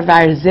رو در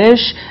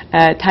ورزش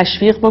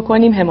تشویق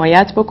بکنیم،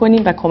 حمایت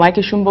بکنیم و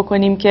کمکشون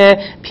بکنیم که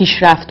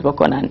پیشرفت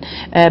بکنن.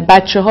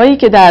 بچه هایی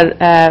که در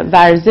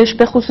ورزش،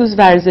 به خصوص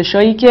ورزش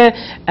هایی که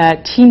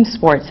تیم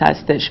سپورتس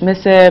هستش،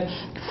 مثل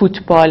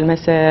فوتبال،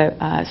 مثل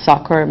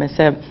ساکر،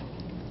 مثل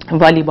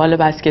والیبال و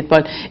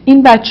بسکتبال،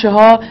 این بچه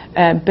ها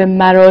به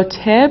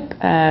مراتب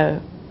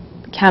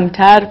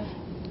کمتر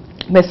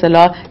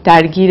مثلا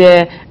درگیر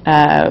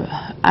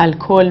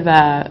الکل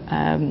و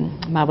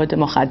مواد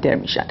مخدر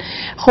میشن.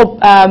 خب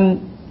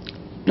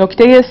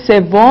نکته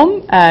سوم،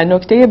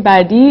 نکته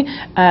بعدی،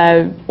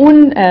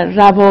 اون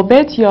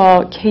روابط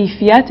یا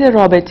کیفیت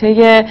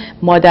رابطه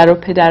مادر و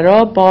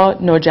پدرها با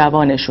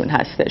نوجوانشون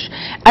هستش.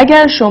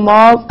 اگر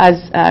شما از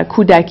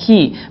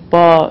کودکی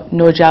با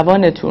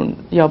نوجوانتون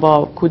یا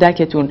با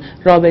کودکتون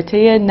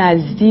رابطه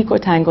نزدیک و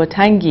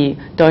تنگاتنگی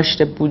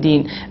داشته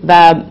بودین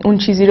و اون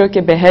چیزی رو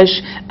که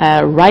بهش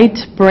right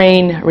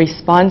brain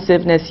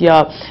responsiveness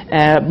یا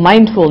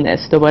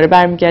mindfulness، دوباره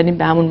برمیگردیم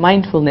به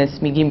همون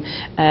mindfulness، میگیم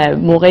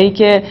موقعی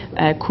که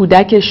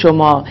کودک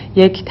شما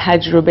یک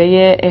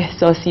تجربه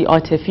احساسی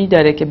عاطفی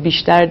داره که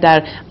بیشتر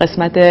در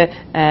قسمت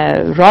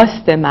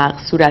راست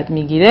مغز صورت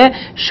میگیره،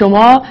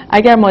 شما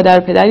اگر مادر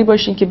و پدری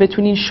باشین که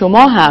بتونین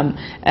شما هم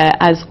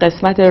از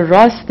قسمت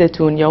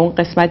راستتون یا اون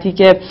قسمتی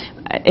که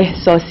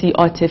احساسی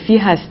عاطفی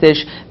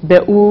هستش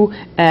به او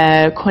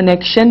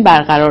کانکشن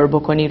برقرار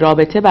بکنی،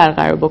 رابطه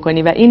برقرار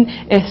بکنی و این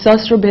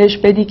احساس رو بهش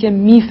بدی که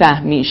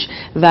میفهمیش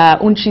و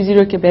اون چیزی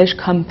رو که بهش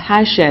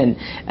کامپشن،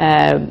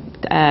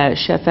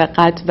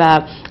 شفقت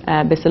و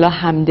به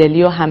اصطلاح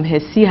همدلی و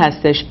همحسی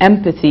هستش،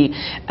 امپاتی،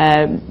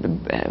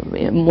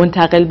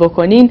 منتقل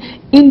بکنین،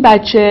 این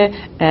بچه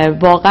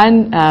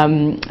واقعا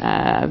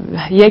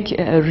یک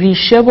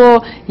ریشه و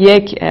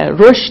یک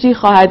رشدی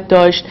خواهد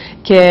داشت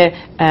که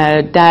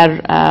در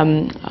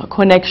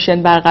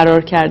کانکشن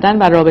برقرار کردن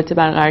و رابطه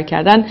برقرار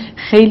کردن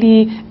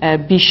خیلی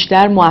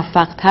بیشتر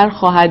موفقتر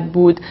خواهد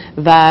بود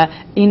و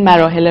این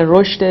مراحل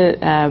رشد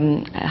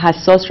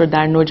حساس رو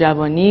در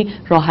نوجوانی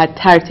راحت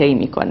تر طی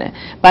میکنه.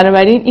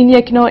 بنابراین این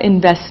یک نوع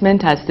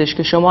اینوستمنت هستش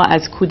که شما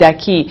از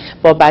کودکی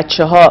با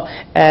بچه ها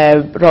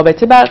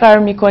رابطه برقرار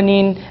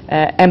میکنین،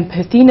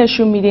 امپاتی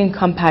نشون میدین،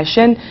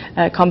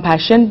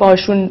 کامپشن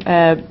باشون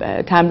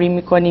تمرین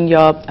میکنین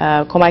یا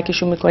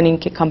کمکشون میکنین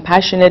که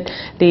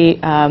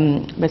compassionately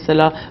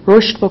مثلا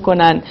رشد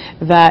بکنن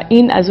و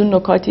این از اون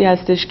نکاتی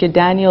هستش که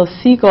دانیل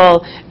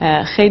سیگال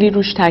خیلی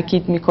روش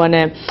تاکید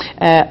میکنه.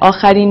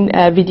 آخرین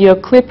ویدیو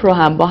کلیپ رو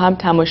هم با هم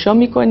تماشا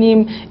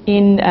میکنیم.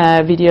 این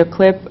ویدیو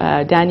کلیپ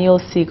دانیل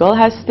سیگال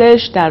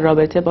هستش در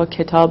رابطه با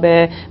کتاب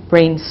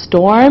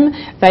برینستورم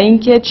و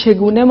اینکه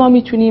چگونه ما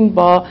میتونیم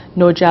با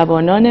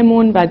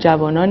نوجوانانمون و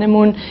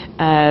جوانانمون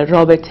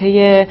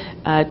رابطه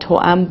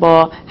توأم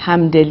با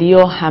همدلی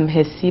و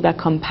همحسی و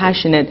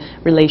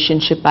compassionate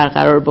relationship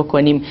برقرار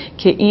بکنیم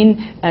که این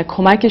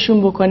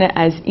کمکشون بکنه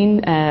از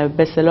این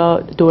به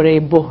اصطلاح دوره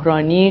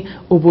بحرانی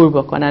عبور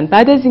بکنن.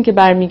 بعد از اینکه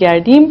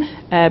برمیگردیم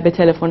به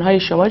تلفن‌های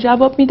شما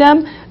جواب میدم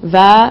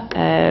و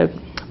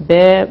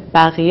به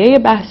بقیه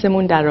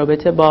بحثمون در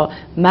رابطه با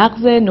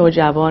مغز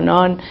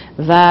نوجوانان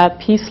و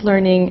Peace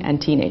Learning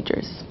and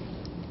Teenagers.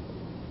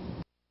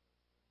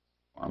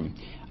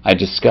 I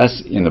discuss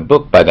in the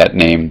book by that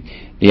name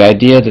the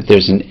idea that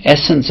there's an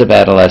essence of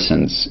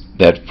adolescence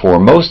that for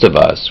most of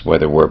us,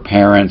 whether we're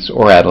parents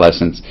or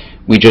adolescents,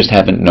 we just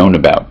haven't known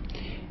about.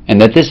 And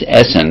that this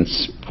essence,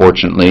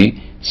 fortunately,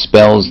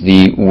 spells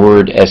the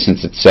word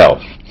essence itself.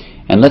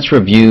 And let's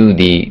review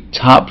the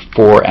top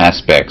 4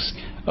 aspects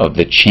of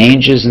the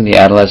changes in the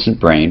adolescent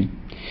brain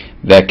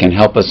that can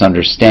help us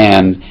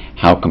understand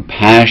how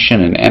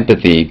compassion and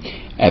empathy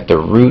at the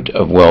root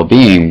of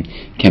well-being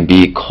can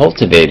be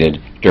cultivated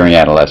during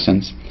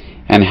adolescence,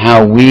 and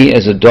how we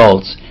as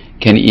adults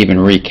can even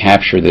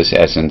recapture this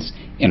essence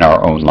in our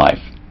own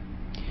life.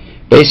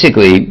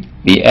 Basically,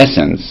 the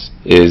essence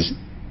is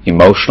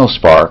emotional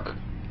spark,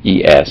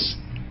 ES,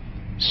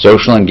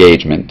 social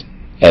engagement,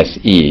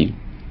 SE,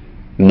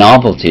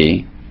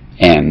 novelty,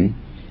 N,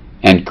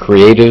 and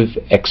creative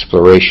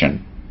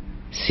exploration,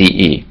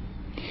 CE.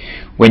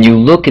 When you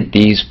look at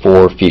these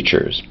 4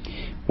 features,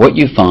 what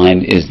you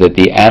find is that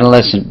the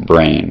adolescent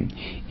brain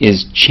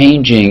is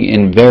changing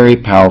in very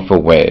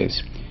powerful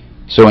ways.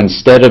 So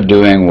instead of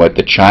doing what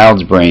the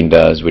child's brain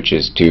does, which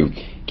is to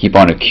keep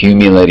on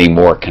accumulating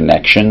more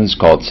connections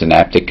called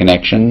synaptic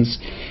connections,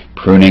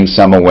 pruning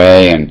some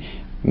away and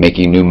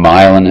making new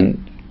myelin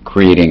and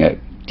creating a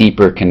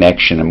deeper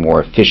connection, a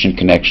more efficient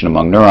connection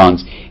among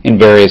neurons in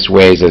various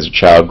ways as a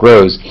child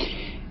grows.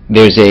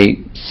 There's a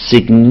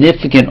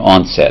significant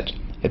onset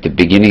at the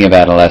beginning of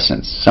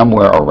adolescence,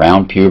 somewhere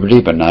around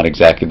puberty, but not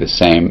exactly the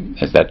same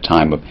as that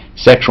time of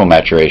sexual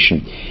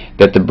maturation,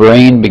 that the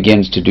brain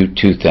begins to do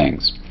two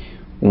things.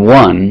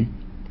 One,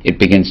 it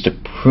begins to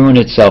prune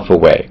itself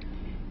away,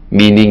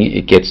 meaning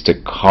it gets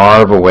to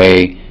carve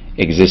away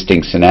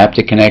existing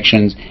synaptic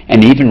connections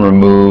and even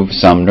remove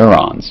some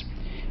neurons.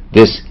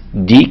 This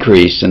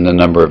decrease in the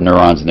number of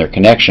neurons and their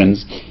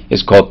connections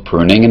is called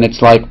pruning, and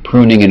it's like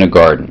pruning in a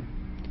garden.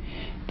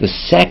 The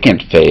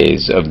second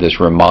phase of this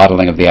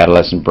remodeling of the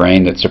adolescent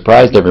brain that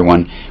surprised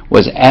everyone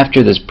was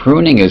after this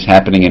pruning is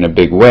happening in a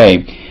big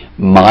way,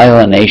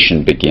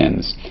 myelination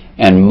begins.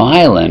 And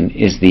myelin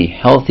is the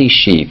healthy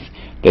sheath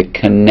that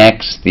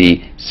connects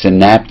the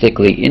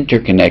synaptically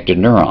interconnected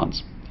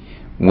neurons.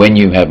 When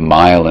you have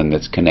myelin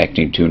that's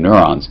connecting two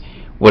neurons,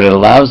 what it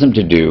allows them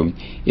to do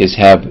is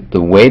have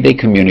the way they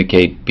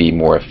communicate be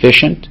more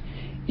efficient,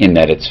 in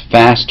that it's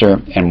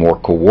faster and more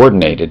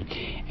coordinated,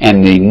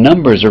 and the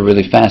numbers are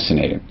really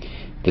fascinating.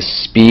 The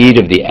speed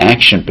of the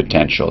action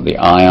potential, the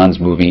ions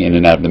moving in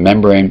and out of the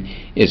membrane,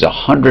 is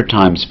 100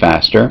 times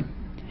faster,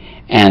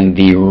 and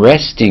the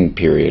resting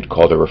period,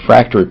 called a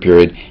refractory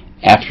period,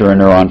 after a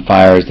neuron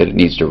fires that it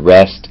needs to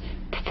rest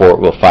before it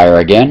will fire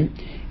again,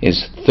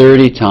 is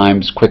 30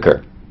 times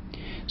quicker.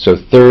 So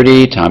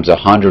 30 times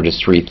 100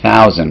 is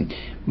 3,000.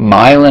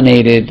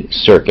 Myelinated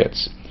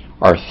circuits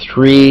are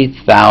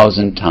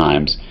 3,000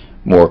 times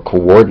more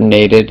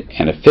coordinated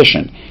and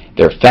efficient.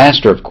 They're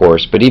faster, of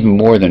course, but even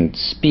more than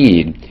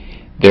speed,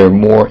 they're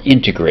more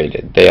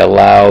integrated. They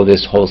allow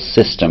this whole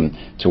system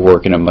to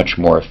work in a much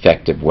more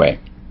effective way.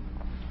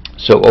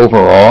 So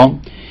overall,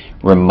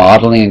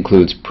 remodeling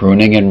includes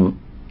pruning and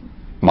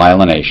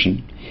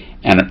myelination,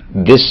 and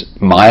this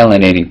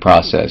myelinating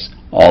process,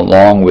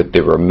 along with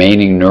the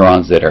remaining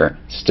neurons that are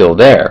still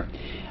there,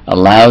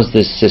 allows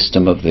this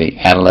system of the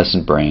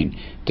adolescent brain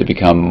to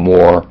become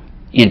more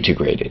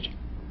integrated,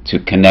 to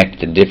connect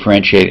the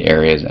differentiate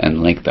areas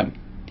and link them.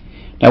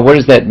 Now, what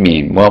does that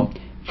mean? Well,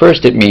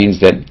 first it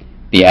means that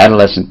the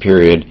adolescent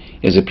period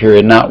is a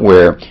period not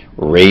where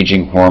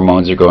raging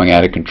hormones are going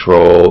out of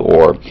control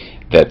or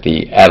that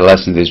the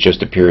adolescence is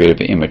just a period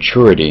of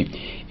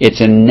immaturity. It's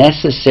a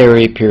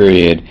necessary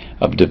period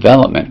of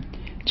development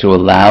to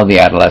allow the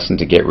adolescent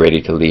to get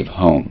ready to leave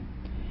home.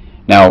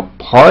 Now,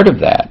 part of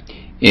that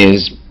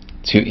is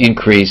to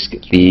increase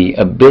the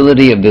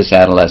ability of this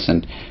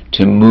adolescent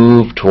to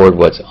move toward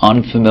what's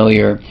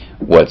unfamiliar,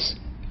 what's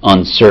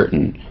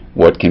uncertain,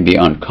 what can be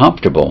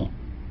uncomfortable,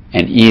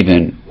 and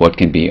even what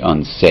can be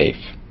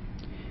unsafe.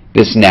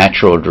 This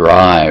natural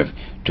drive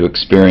to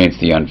experience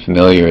the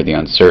unfamiliar, the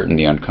uncertain,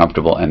 the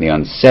uncomfortable, and the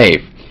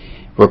unsafe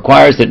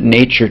requires that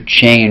nature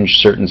change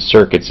certain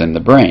circuits in the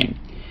brain.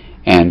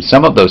 And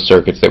some of those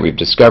circuits that we've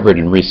discovered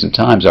in recent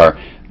times are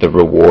the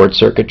reward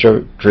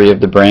circuitry of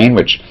the brain,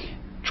 which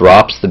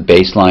drops the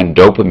baseline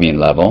dopamine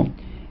level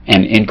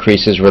and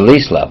increases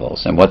release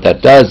levels. And what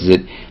that does is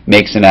it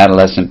makes an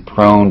adolescent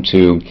prone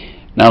to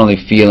not only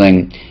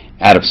feeling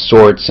out of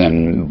sorts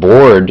and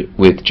bored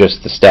with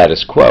just the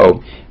status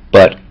quo,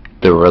 but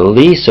the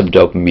release of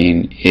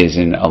dopamine is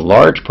in a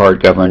large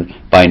part governed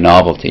by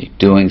novelty,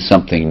 doing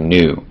something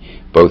new,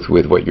 both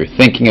with what you're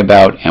thinking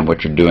about and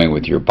what you're doing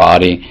with your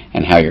body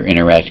and how you're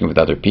interacting with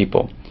other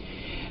people.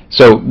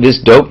 So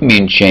this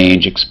dopamine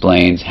change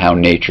explains how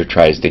nature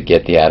tries to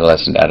get the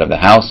adolescent out of the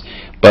house,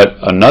 but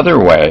another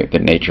way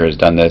that nature has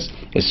done this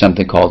is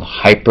something called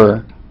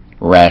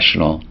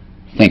hyper-rational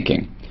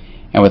thinking.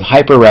 And with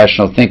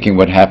hyper-rational thinking,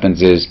 what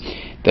happens is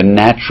the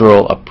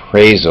natural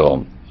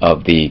appraisal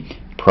of the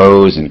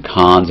pros and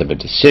cons of a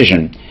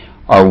decision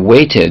are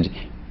weighted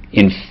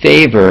in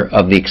favor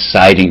of the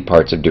exciting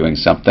parts of doing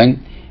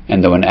something,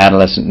 and though an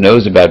adolescent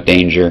knows about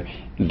danger,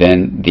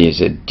 then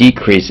there's a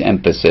decreased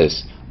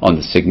emphasis on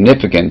the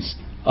significance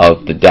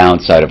of the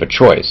downside of a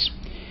choice.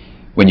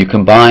 When you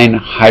combine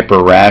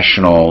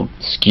hyper-rational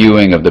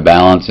skewing of the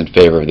balance in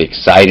favor of the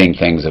exciting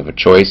things of a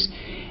choice,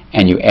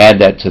 and you add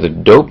that to the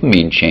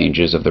dopamine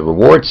changes of the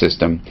reward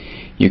system,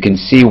 you can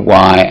see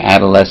why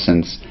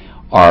adolescents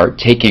are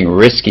taking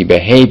risky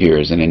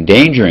behaviors and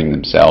endangering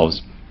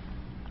themselves,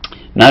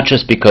 not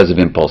just because of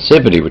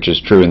impulsivity, which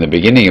is true in the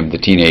beginning of the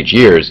teenage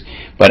years,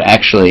 but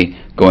actually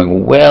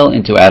going well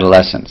into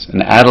adolescence.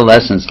 And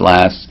adolescence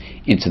lasts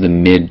into the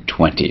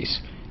mid-20s.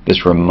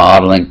 This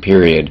remodeling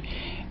period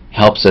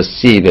helps us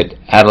see that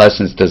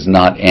adolescence does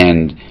not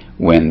end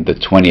when the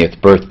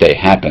 20th birthday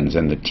happens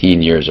and the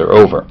teen years are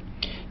over.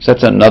 So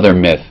that's another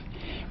myth.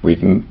 We've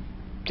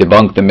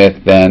debunked the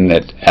myth then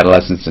that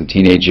adolescence and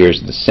teenage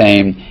years are the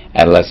same.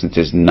 Adolescence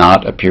is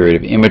not a period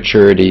of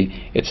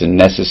immaturity. It's a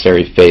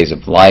necessary phase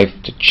of life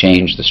to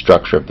change the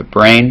structure of the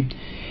brain.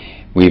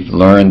 We've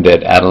learned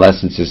that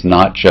adolescence is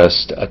not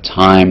just a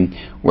time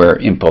where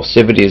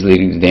impulsivity is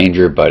leading to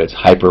danger, but it's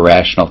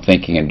hyper-rational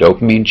thinking and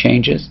dopamine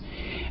changes.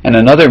 And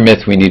another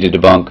myth we need to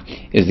debunk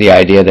is the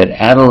idea that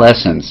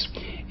adolescence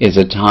is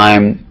a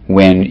time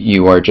when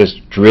you are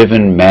just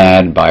driven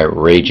mad by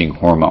raging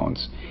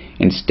hormones.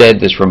 Instead,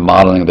 this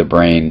remodeling of the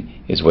brain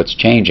is what's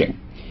changing.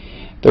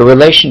 The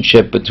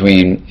relationship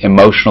between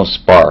emotional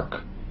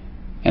spark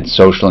and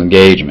social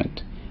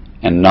engagement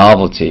and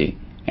novelty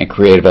and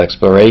creative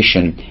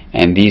exploration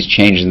and these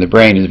changes in the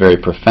brain is very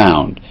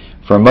profound.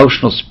 For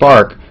emotional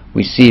spark,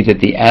 we see that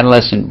the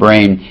adolescent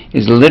brain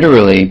is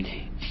literally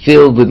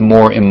filled with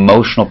more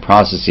emotional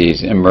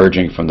processes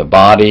emerging from the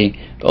body,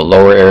 the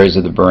lower areas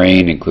of the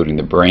brain, including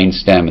the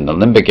brainstem and the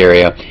limbic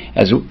area,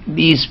 as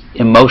these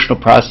emotional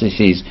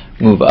processes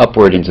move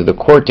upward into the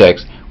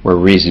cortex where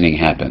reasoning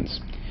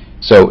happens.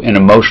 So an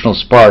emotional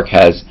spark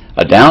has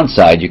a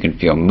downside. You can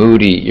feel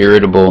moody,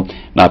 irritable,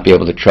 not be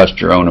able to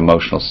trust your own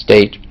emotional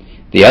state.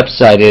 The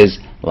upside is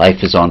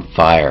life is on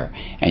fire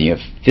and you're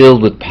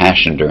filled with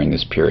passion during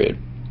this period.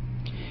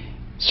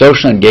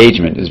 Social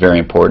engagement is very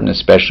important,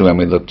 especially when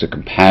we look to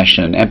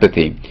compassion and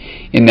empathy,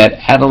 in that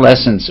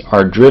adolescents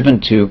are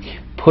driven to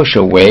push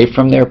away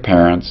from their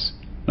parents,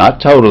 not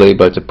totally,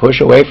 but to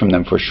push away from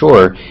them for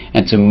sure,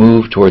 and to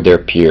move toward their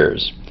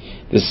peers.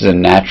 This is a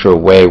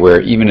natural way where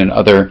even in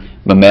other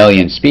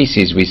mammalian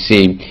species we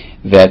see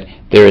that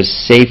there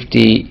is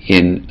safety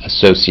in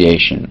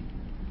association.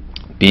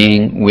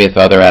 Being with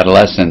other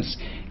adolescents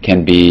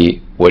can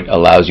be what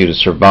allows you to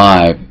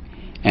survive,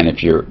 and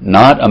if you're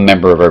not a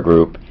member of our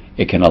group,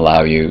 it can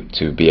allow you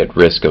to be at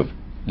risk of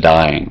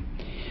dying.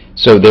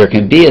 So there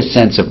can be a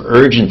sense of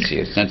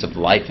urgency, a sense of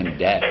life and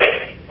death.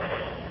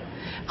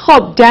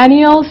 خب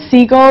دانیل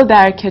سیگل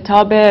در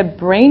کتاب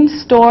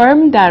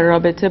برینستورم در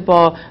رابطه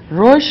با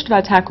رشد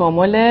و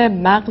تکامل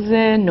مغز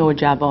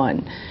نوجوان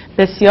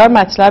بسیار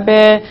مطلب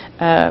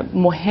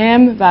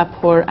مهم و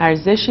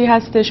پرارزشی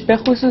هستش، به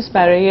خصوص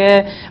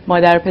برای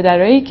مادر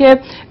پدرایی که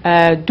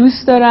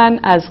دوست دارن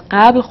از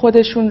قبل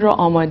خودشون رو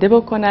آماده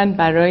بکنن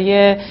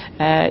برای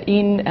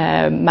این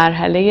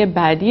مرحله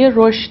بعدی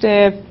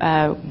رشد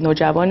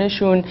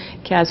نوجوانشون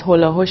که از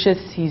هولاهوش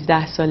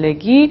 13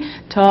 سالگی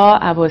تا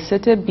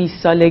اواسط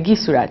 20 سالگی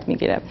صورت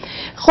میگیره.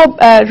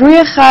 خب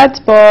روی خط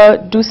با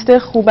دوست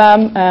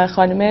خوبم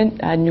خانم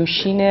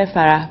نوشین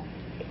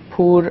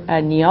پور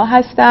نیا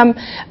هستم.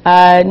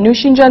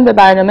 نوشین جان به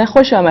برنامه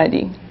خوش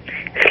آمدی.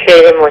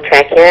 خیلی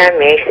متشکرم،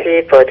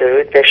 مرسی. با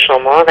درود به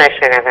شما و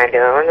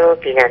شنوندگان و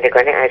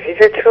بینندگان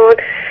عزیزتون.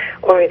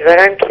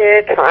 امیدوارم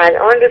که تا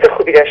الان روز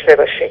خوبی داشته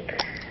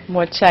باشید.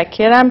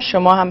 متشکرم،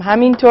 شما هم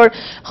همینطور.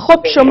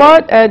 خب شما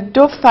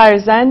دو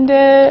فرزند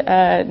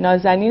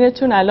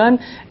نازنینتون الان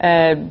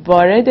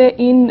وارد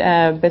این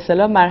به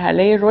اصطلاح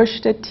مرحله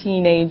رشد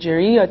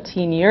تینیجری یا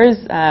تین ایرز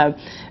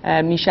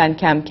میشن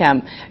کم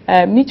کم.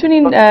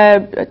 میتونین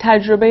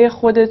تجربه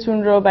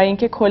خودتون رو و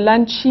اینکه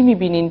کلا چی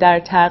میبینین در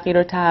تغییر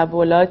و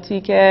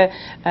تحولاتی که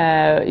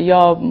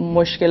یا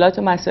مشکلات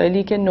و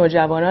مسائلی که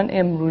نوجوانان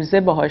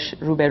امروزه باهاش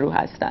روبرو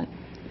هستن؟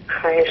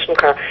 خواهش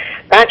میکنم.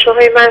 بچه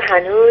های من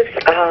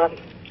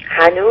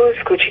هنوز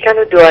کوچیکن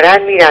و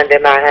دارن میرن به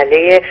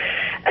مرحله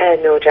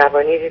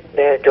نوجوانی.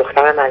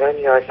 دخترم الان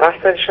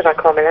 11 سالشه و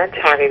کاملا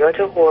تغییرات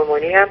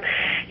هورمونی هم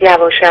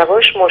یواش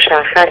یواش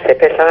مشخصه.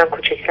 پسرم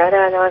کوچیکتر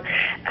الان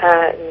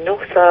 9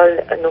 سال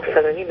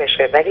و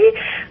نیمشه، ولی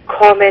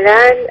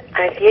کاملا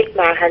از یک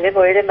مرحله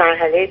وارد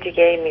مرحله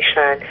دیگه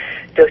میشن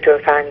دکتر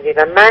فرنودی.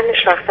 و من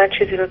شخصا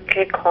چیزی رو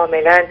که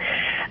کاملا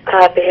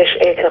بهش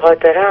اعتقاد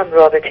دارم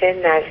رابطه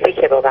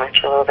نزدیک با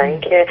بچه ها و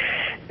اینکه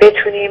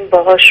بتونیم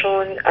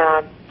باهاشون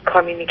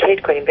کامیونیکیت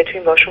کنیم،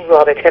 بتونیم باشون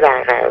رابطه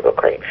برقرار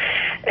بکنیم.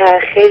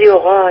 خیلی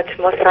اوقات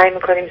ما سعی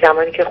میکنیم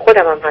زمانی که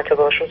خودم هم حتی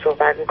باشون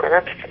صحبت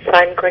میکنم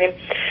سعی میکنیم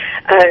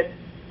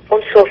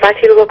اون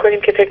صحبتی رو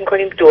بکنیم که فکر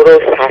میکنیم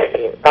درست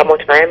هستیم و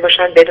مطمئن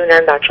باشن،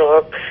 بدونن بچه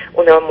ها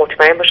اونا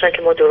مطمئن باشن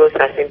که ما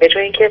درست هستیم، به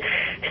جای اینکه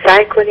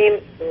سعی کنیم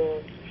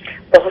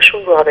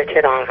باهاشون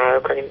رابطه برقرار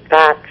کنیم. و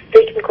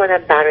فکر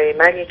میکنم برای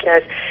من یکی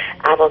از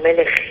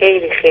عوامل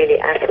خیلی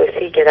خیلی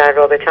اساسی که در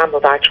رابطه‌ام با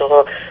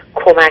بچه‌ها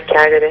کمک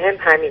کرده بهم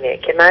همینه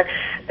که من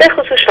به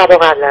خصوص شب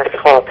قبل از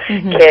خواب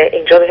که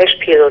اینجا بهش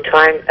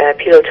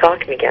پیلو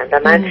تاک میگن و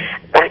من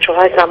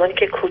بچه‌ها از زمانی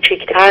که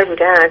کوچیک‌تر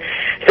بودن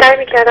سعی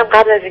میکردم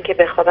قبل از اینکه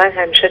بخوابن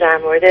همیشه در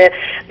مورد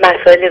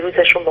مسائل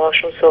روزشون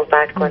باهاشون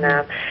صحبت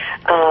کنم،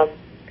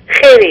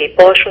 خیلی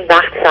باشون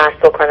وقت صرف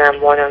بکنم،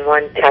 وان آن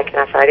وان، تک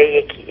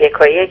نفره،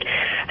 یکا یک،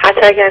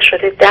 حتی اگر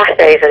شده 10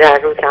 دقیقه در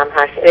روز هم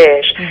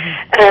هستش،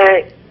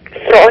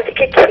 ساعتی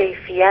که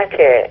کیفیت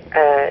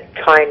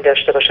تایم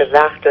داشته باشه،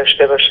 وقت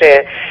داشته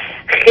باشه،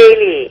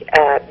 خیلی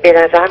به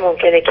نظر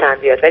ممکنه کم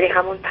بیاد، ولی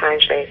همون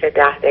 5 دقیقه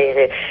 10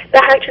 دقیقه به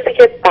هر چیزی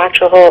که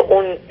بچه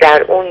ها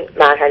در اون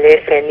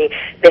مرحله سنی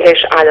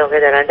بهش علاقه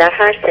دارن، در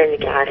هر سنی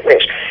که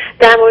هستش،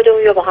 در مورد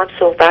اون یا با هم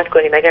صحبت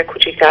کنیم. اگر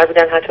کوچیک‌تر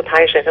بودن حتی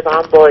 5 دقیقه با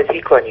هم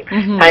بازی کنیم،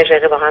 5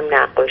 دقیقه با هم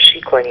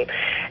نقاشی کنیم.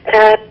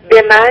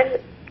 به من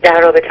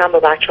در رابطه‌ام با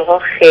بچه ها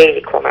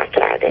خیلی کمک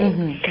کرده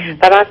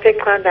و من فکر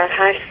می‌کنم در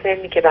هر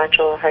سنی که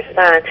بچه ها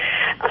هستن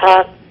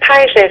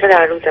 5 دقیقه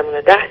در روزمون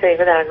و 10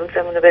 دقیقه در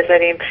روزمون رو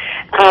بذاریم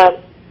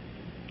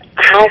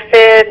حرف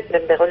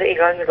به قول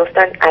ایران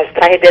میگفتن از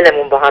ته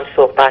دلمون با هم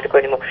صحبت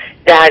کنیم و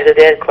درد و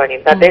دل کنیم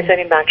و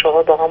بذاریم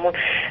بچه‌ها با همون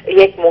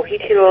یک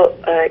محیطی رو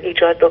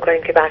ایجاد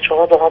بکنیم که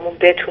بچه‌ها با همون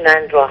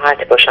بتونن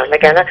راحت باشن،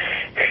 وگرنه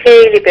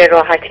خیلی به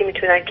راحتی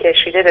میتونن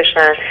کشیده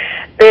بشن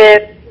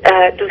به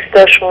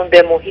دوستاشون،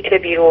 به محیط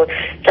بیرون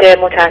که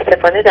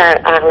متاسفانه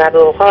در اغلب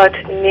اوقات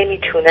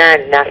نمیتونن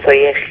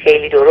نصایح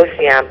خیلی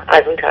درستی هم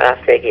از اون طرف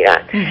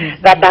بگیرن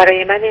و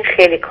برای من این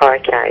خیلی کار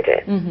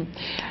کرده.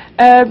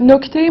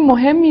 نکته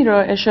مهمی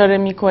رو اشاره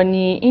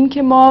می‌کنی، این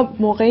که ما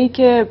موقعی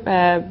که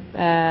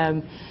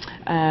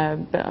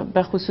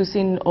به خصوص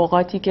این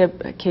اوقاتی که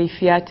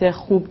کیفیت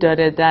خوب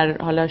داره، در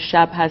حالا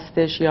شب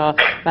هستش یا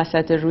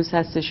وسط روز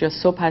هستش یا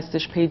صبح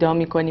هستش، پیدا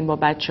میکنیم با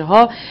بچه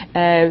ها،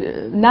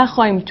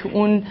 نخواهیم تو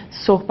اون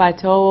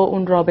صحبت ها و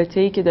اون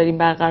رابطه‌ای که داریم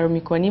برقرار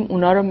میکنیم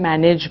اونا رو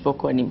منیج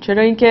بکنیم.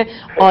 چرا اینکه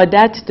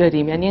عادت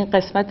داریم، یعنی این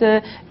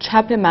قسمت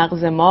چپ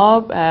مغز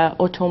ما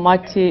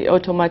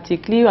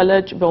اتوماتیکلی،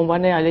 حالا به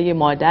عنوان یه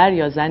مادر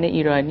یا زن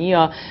ایرانی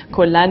یا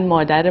کلا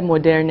مادر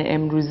مدرن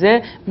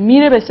امروزه،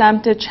 میره به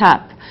سمت چپ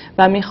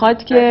و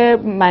میخواد که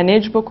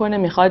منیج بکنه،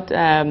 میخواد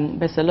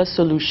به اصطلاح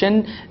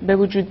سولوشن به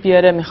وجود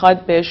بیاره،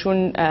 میخواد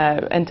بهشون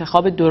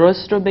انتخاب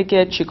درست رو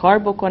بگه، چیکار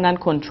بکنن،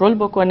 کنترل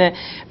بکنه.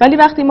 ولی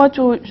وقتی ما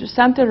تو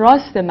سمت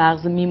راست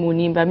مغز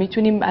میمونیم و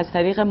میتونیم از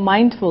طریق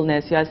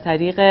مایندفولنس یا از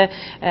طریق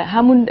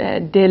همون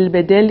دل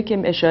به دل که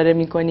اشاره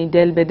میکنی،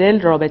 دل به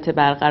دل رابطه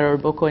برقرار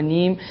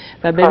بکنیم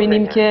و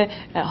ببینیم که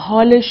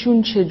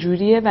حالشون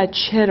چجوریه و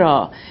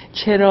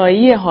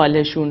چرایی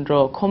حالشون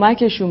رو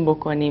کمکشون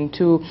بکنیم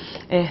تو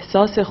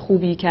احساس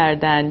خوبی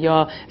کردن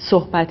یا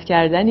صحبت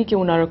کردنی که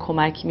اونا رو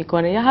کمک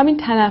میکنه، یا همین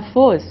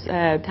تنفس،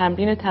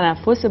 تمرین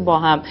تنفس با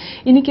هم،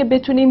 اینی که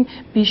بتونیم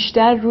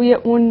بیشتر روی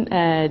اون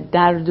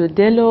درد و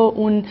دل و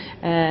اون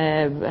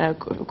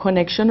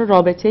کانکشن و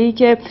رابطه‌ای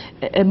که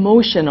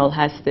ایموشنال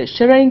هستش.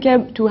 چرا اینکه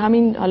تو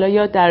همین حالا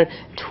یا در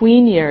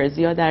توین ایرز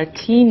یا در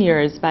تین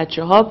ایرز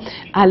بچه‌ها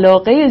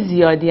علاقه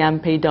زیادی هم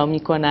پیدا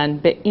میکنن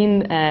به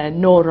این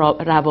نوع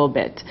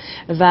روابط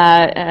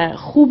و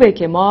خوبه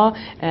که ما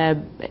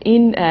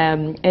این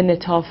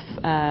انعطاف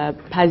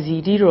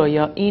پذیری رو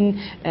یا این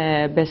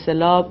به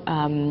اصطلاح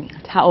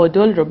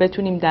تعادل رو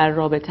بتونیم در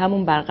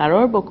رابطمون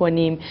برقرار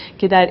بکنیم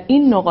که در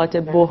این نقاط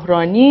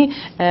بحرانی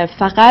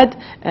فقط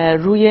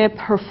روی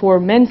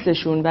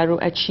پرفورمنسشون و روی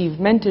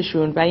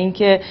اچیومنتشون و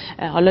اینکه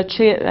حالا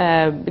چه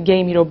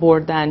گیمی رو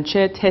بردن،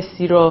 چه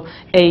تستی رو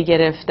ای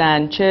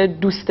گرفتن، چه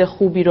دوست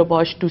خوبی رو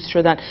باش دوست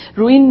شدن،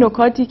 روی این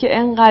نکاتی که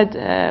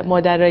انقدر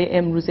مادرای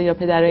امروزه یا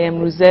پدرای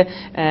امروزه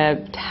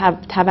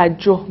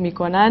توجه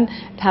میکنن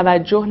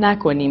توجه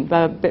نکنیم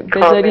و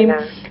بذاریم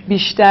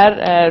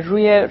بیشتر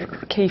روی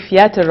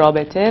کیفیت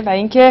رابطه و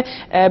اینکه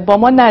با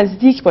ما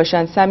نزدیک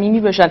باشن، صمیمی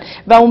باشن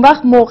و اون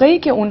وقت موقعی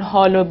که اون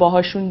حالو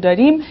باهاشون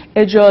داریم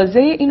اجازه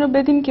اینو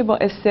بدیم که با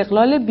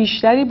استقلال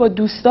بیشتری با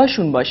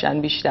دوستاشون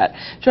باشن بیشتر.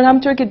 چون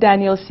همونطور که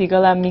دانیل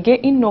سیگال هم میگه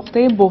این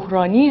نقطه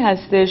بحرانی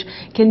هستش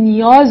که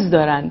نیاز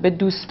دارن به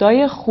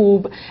دوستای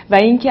خوب و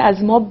اینکه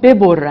از ما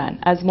ببرن،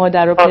 از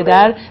مادر و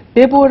پدر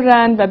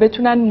ببرن و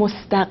بتونن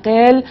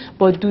مستقل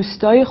با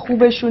دوستای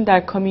خوبشون در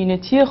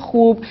کامیونیتی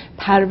خوب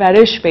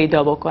پرورش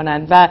پیدا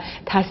بکنن و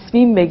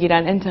تصمیم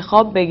بگیرن،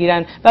 انتخاب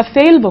بگیرن و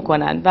فیل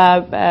بکنن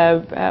و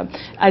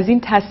از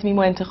این تصمیم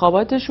و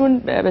انتخاباتشون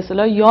به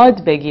اصطلاح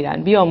یاد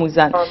بگیرن،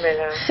 بیاموزن.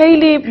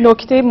 خیلی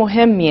نکته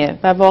مهمیه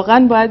و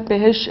واقعا باید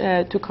بهش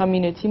تو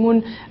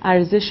کامیونیتیمون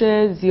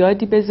ارزش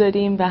زیادی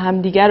بذاریم و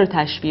همدیگر رو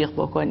تشویق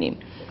بکنیم.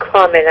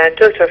 کاملا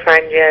دکتر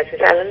فرنودی عزیز،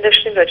 الان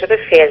داشتیم راجع به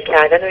فیل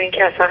کردن و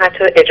اینکه اصلا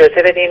حتی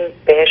اجازه بدیم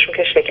بهشون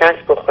که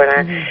شکست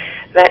بخورن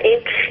و این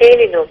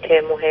خیلی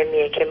نکته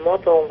مهمیه که ما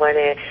به عنوان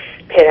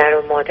پدر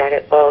و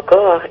مادر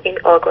آگاه این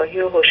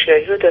آگاهی و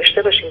هوشیاری رو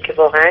داشته باشیم که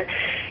واقعا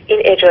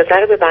این اجازه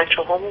رو به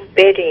بچه هامون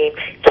بدیم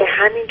که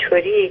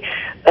همینطوری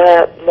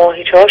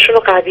ماهیچه هاشون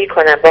رو قوی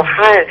کنن، با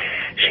هر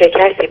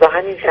شکستی،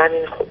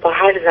 با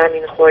هر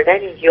زمین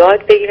خوردنی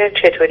یاد بگیرن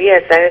چطوری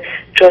از سر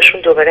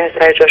جاشون دوباره از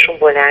سر جاشون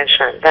بلند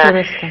شن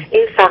و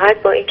این فقط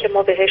با اینکه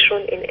ما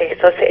بهشون این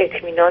احساس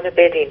اطمینان رو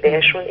بدیم،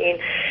 بهشون این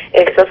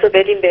احساس رو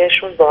بدیم،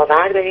 بهشون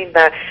باور بدیم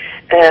و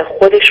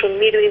خودشون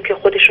میدونیم که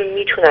خودشون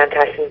میتونن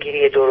تصمیم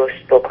گیری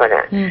درست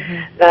بکنن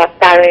و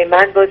برای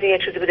من باز یه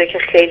چیزی بوده که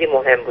خیلی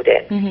مهم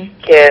بوده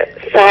که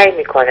سعی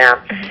میکنم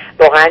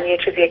واقعا یه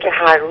چیزیه که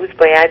هر روز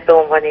باید به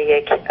عنوان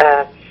یک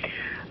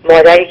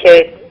مادری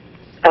که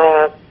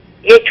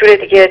یک جور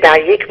دیگه در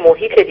یک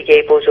محیط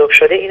دیگه بزرگ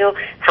شده اینو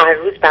هر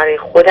روز برای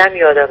خودم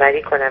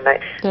یادآوری کنم و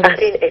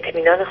وقتی این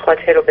اطمینان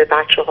خاطر رو به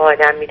بچه ها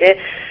آدم میده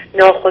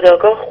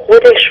ناخودآگاه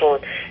خودشون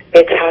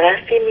به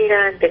طرفی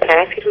میرن، به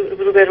طرفی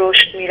رو به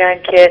رشد میرن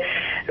که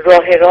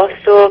راه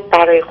راست رو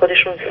برای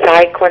خودشون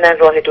سعی کنن،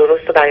 راه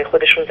درست رو برای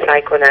خودشون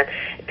سعی کنن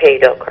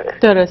پیدا کنن.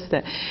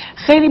 درسته.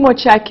 خیلی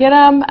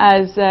متشکرم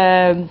از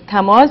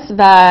تماس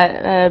و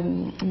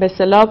به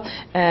اصطلاح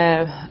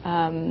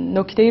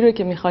نکته‌ای رو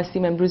که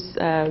می‌خواستیم امروز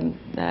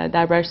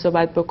دربارش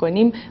صحبت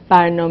بکنیم.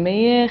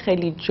 برنامه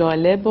خیلی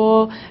جالب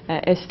و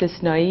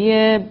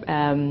استثنایی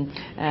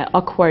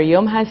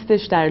آکواریوم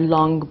هستش در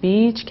لانگ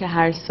بیچ که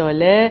هر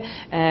ساله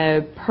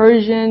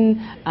پرژن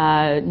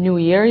نیو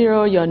ایر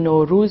رو یا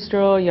نوروز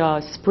رو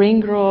یا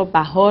سپرینگ رو،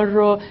 بهار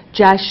رو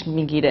جشن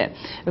میگیره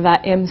و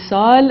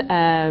امسال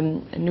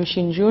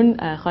نوشین جون،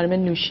 خانم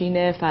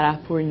نوشین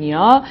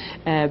فرحپورنیا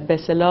به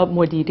اصطلاح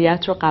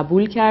مدیریت رو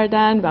قبول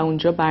کردن و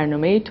اونجا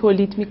برنامه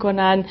تولید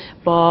میکنن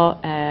با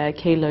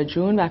کیلا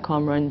جون و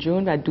کامران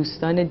جون و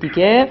دوستان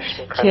دیگه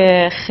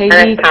که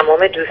خیلی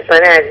تمام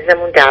دوستان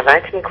عزیزمون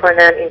دعوت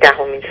میکنم. این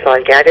 10مین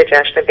سالگرد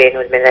جشن بین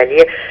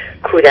المللی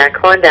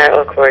کودکان در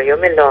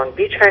آکواریوم لانگ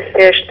بیچ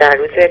هستش در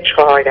روز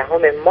 14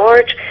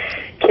 مارچ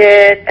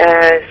که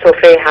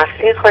سفره 7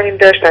 سین خواهیم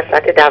داشت از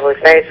ساعت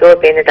 12 ظهر،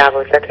 بین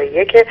 12 تا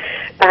 1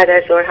 بعد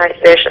از ظهر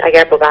هستش.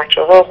 اگر با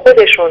بچه‌ها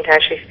خودشون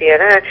تشریف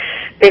بیارن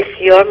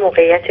بسیار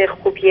موقعیت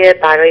خوبیه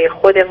برای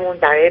خودمون،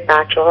 برای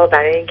بچه‌ها،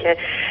 برای اینکه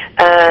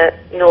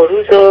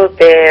نوروز رو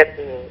به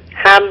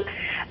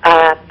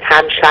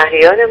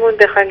همشهریانمون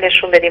بخوایم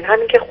نشون بدیم،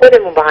 همین که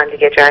خودمون با هم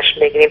دیگه جشن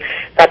بگیریم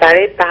و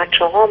برای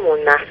بچه‌هامون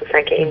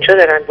مخصوصا که اینجا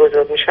دارن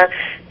بزرگ میشن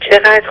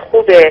چقدر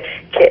خوبه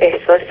که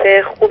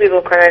احساس خوبی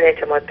بکنن،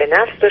 اعتماد به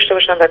نفس داشته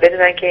باشن و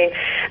بدونن که این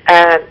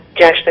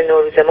جشن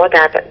نوروز ما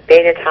در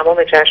بین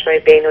تمام جشن‌های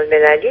بین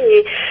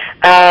المللی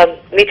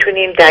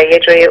میتونیم در یه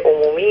جای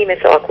عمومی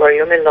مثل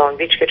آکواریوم لانگ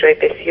بیچ که جای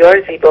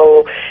بسیار زیبا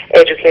و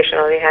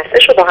ادویکیشنالی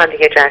هستش رو با هم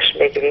دیگه جشن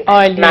بگیریم.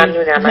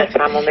 ممنونم از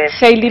تمام.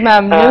 خیلی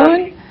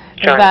ممنون.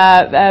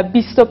 و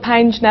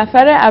 25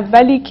 نفر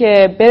اولی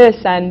که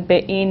برسن به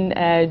این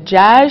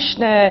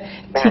جشن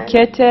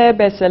تیکت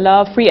به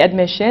اصطلاح فری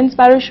ادمیشنز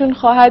براشون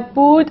خواهد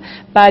بود.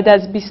 بعد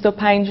از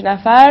 25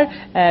 نفر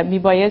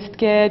میبایست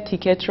که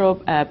تیکت رو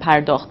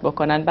پرداخت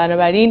بکنن.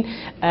 بنابراین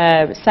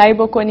سعی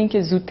بکنین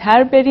که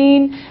زودتر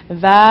برین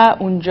و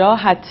اونجا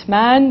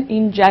حتما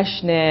این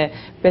جشن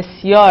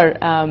بسیار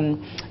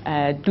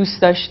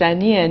دوست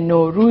داشتنی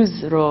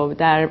نوروز رو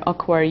در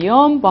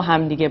آکواریوم با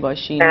هم دیگه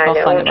باشین. با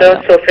خانواده.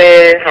 اونجا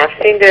سفره 7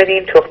 سین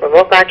داریم، تخم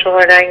مرغ بچه‌ها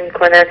رنگ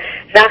میکنن،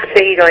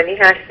 رقص ایرانی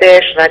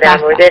هستش و در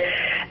مورد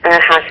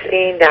 7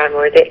 سین، در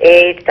مورد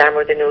عید، در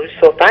مورد نوروز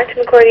صحبت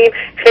میکنیم.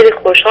 خیلی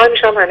خوشحال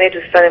میشم همه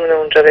دوستانمون رو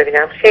اونجا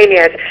ببینم. خیلی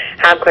از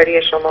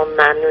همکاری شما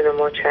ممنون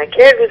و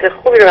متشکرم. روز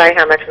خوبی رو برای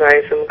همتون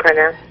آرزو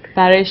میکنم.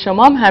 برای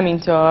شما هم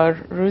همینطور.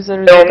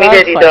 روزگار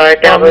امید دیدار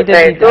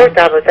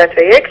 12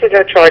 تا 1 روز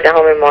 14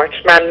 مارچ.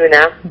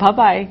 ممنونم. بای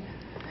بای.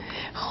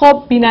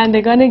 خب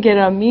بینندگان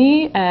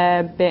گرامی،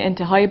 به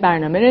انتهای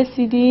برنامه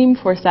رسیدیم.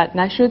 فرصت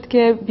نشد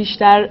که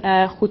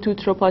بیشتر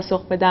خطوط رو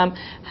پاسخ بدم.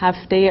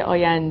 هفته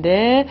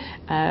آینده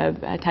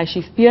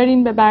تشریف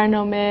بیارین به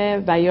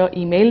برنامه و یا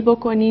ایمیل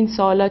بکنین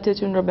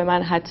سوالاتتون رو به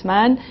من،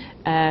 حتما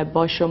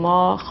با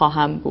شما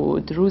خواهم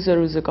بود.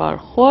 روزگار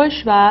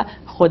خوش و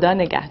خدا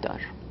نگهدار.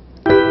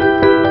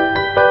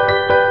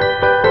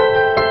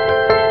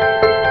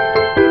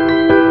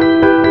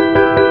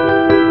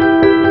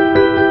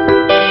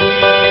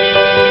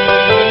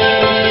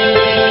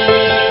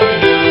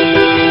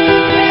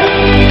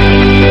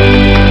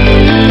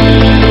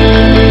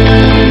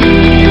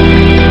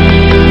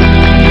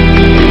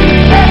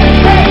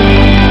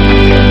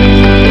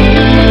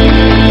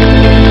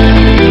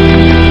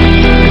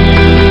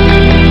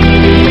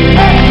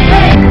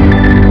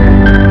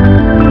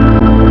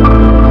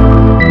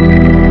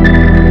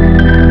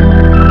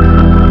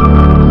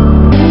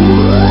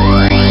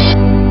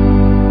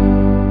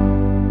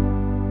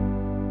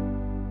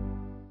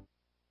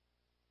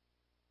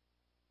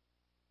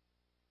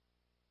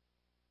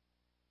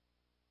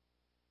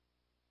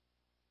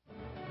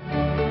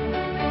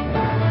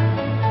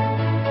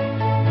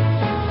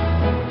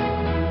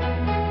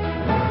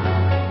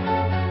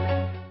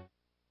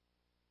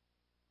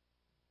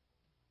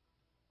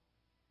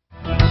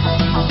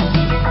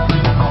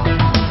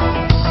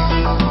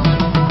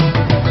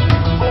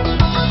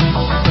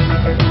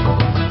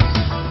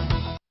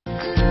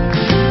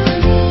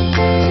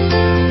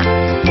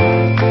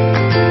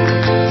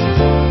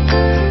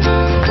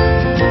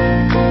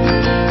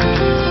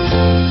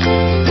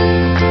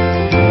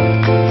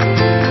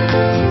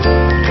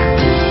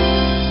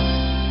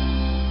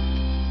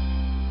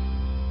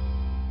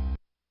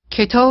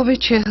 کتاب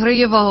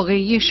چهره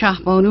واقعی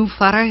شهبانو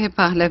فرح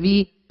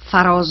پهلوی،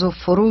 فراز و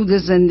فرود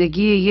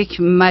زندگی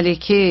یک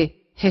ملکه،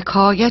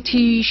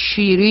 حکایتی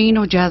شیرین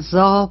و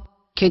جذاب،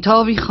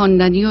 کتابی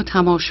خواندنی و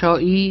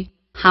تماشایی،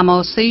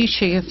 حماسه‌ای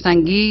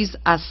شگفت‌انگیز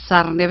از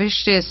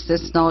سرنوشت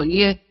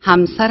استثنایی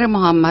همسر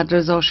محمد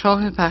رضا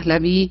شاه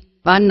پهلوی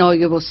و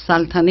نایب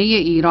السلطنه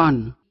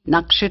ایران،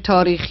 نقش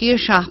تاریخی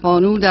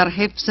شهبانو در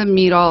حفظ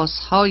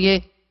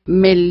میراث‌های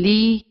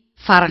ملی،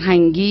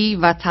 فرهنگی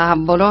و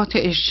تحولات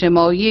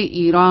اجتماعی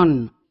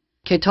ایران،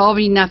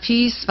 کتابی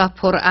نفیس و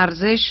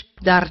پرارزش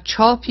در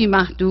چاپی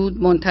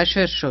محدود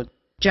منتشر شد.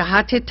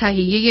 جهت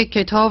تهیه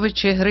کتاب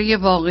چهره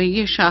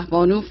واقعی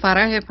شهبانو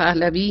فرح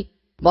پهلوی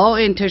با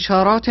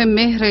انتشارات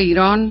مهر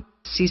ایران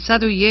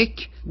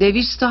 301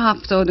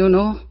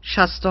 279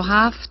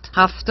 67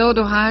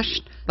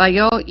 78 و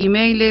یا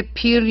ایمیل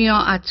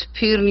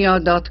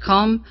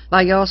pirnia@pirnia.com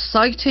و یا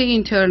سایت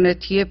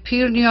اینترنتی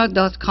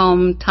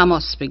pirnia.com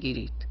تماس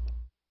بگیرید.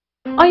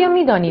 آیا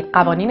می دانید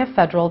قوانین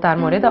فدرال در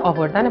مورد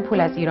آوردن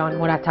پول از ایران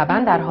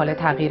مرتباً در حال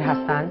تغییر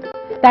هستند؟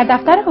 در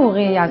دفتر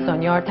حقوقی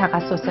یزدانیار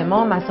تخصص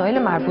ما مسائل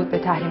مربوط به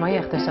تحریم‌های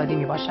اقتصادی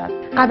می باشد.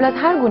 قبل از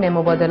هر گونه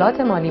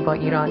مبادلات مالی با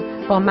ایران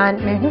با من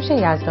مهنوش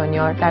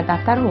یزدانیار در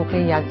دفتر حقوقی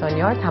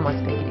یزدانیار تماس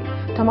بگیرید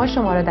تا ما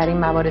شما را در این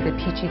موارد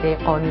پیچیده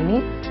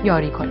قانونی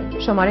یاری کنیم.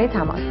 شماره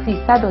تماس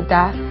 310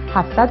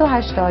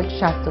 780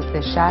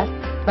 6360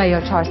 و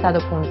یا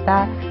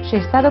 415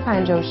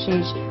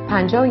 656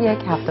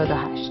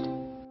 5178.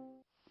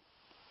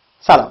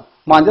 سلام،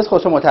 مهندس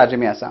خسرو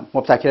مترجمی هستم،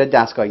 مبتکر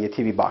دستگاهی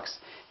تیوی باکس.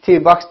 تیوی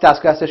باکس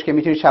دستگاه هستش که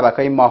میتونید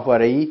شبکه‌های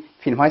ماهواره‌ای،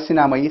 فیلم‌های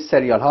سینمایی،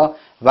 سریال‌ها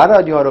و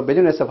رادیوها رو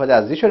بدون استفاده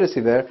از دیش و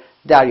رسیور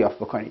دریافت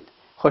بکنید.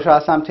 خوشحال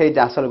هستم طی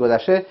 10 سال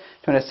گذشته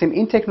تونستیم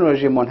این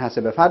تکنولوژی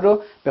منحصر به فرد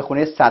رو به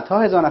خونه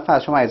صدها هزار نفر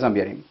از شما عزیزان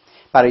بیاریم.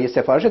 برای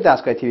سفارش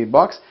دستگاه تیوی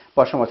باکس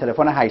با شما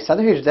تلفن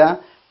 818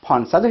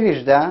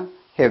 518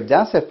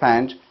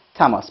 1705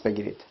 تماس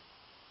بگیرید.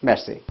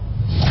 مرسی.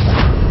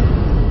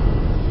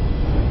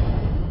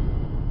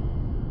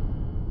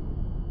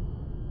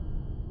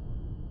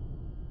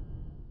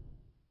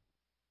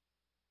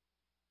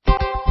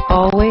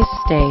 Always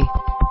stay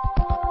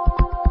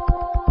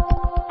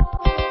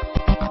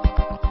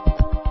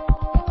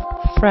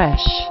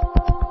fresh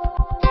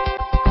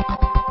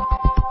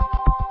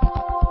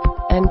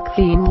and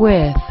clean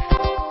with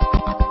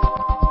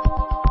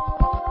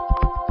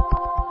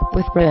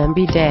Riem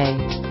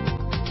Bidet.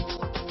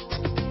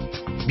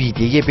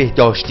 بیده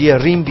بهداشتی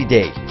ریم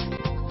بیدی.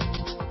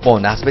 با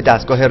نصب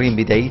دستگاه ریم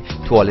بیدی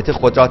توالت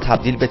خود را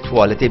تبدیل به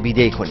توالت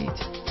بیدی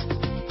کنید.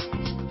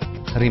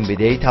 ریم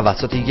بیدی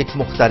توسط یک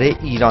مخترع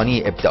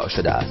ایرانی ابداع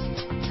شده است.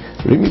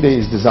 Riem Bidet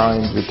is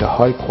designed with a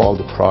high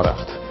quality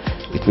product.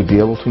 It will be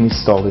able to be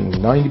installed in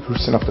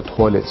 90% of the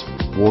toilets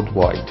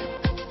worldwide.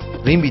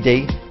 ریم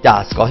بیدی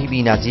دستگاهی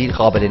بی‌نظیر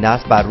قابل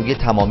نصب بر روی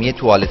تمامی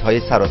توالت‌های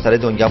سراسر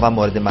دنیا و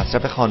مورد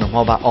مصرف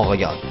خانم‌ها و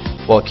آقایان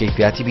با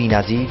کیفیتی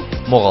بی‌نظیر،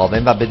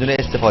 مقاوم و بدون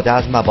استفاده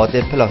از مواد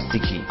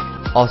پلاستیکی،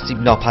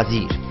 آسیب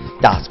ناپذیر،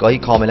 دستگاهی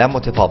کاملا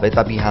متفاوت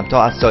و بی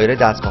همتا از سایر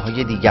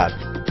دستگاه‌های دیگر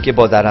که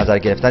با در نظر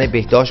گرفتن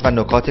بهداشت و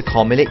نکات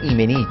کامل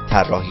ایمنی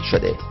طراحی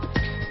شده.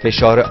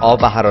 فشار آب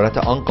و حرارت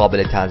آن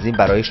قابل تنظیم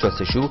برای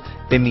شستشو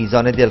به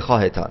میزان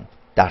دلخواهتان.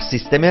 در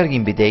سیستم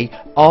ریم بیدی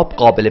آب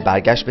قابل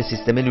برگشت به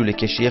سیستم لوله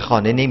کشی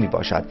خانه نمی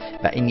باشد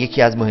و این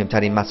یکی از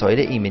مهمترین مسائل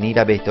ایمنی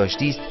و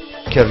بهداشتی است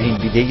که ریم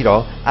بیدی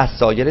را از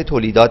سایر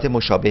تولیدات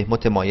مشابه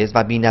متمایز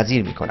و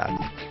بی‌نظیر می کند.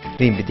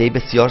 ریم بیدی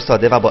بسیار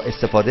ساده و با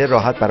استفاده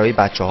راحت برای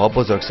بچه‌ها،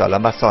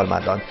 بزرگسالان و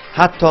سالمندان،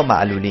 حتی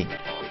معلولین.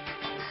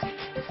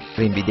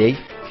 ریم بیدی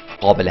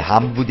قابل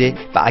حمل بوده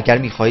و اگر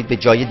می‌خواهید به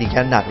جای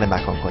دیگر نقل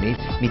مکان کنید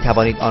می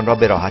توانید آن را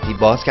به راحتی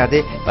باز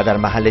کرده و در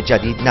محل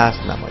جدید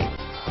نصب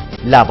نمایید.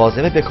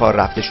 لوازم به کار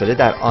رفته شده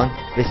در آن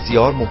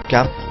بسیار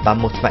محکم و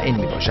مطمئن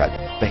می باشد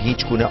و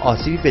هیچ گونه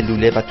آسیبی به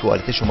لوله و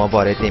توالت شما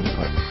وارد نمی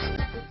کند.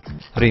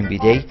 ریم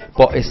بیدی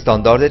با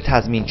استاندارد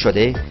تضمین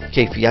شده،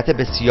 کیفیت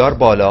بسیار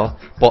بالا،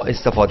 با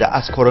استفاده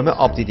از کرم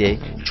آب دیده،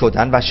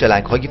 چدن و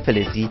شلنگ‌های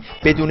فلزی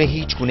بدون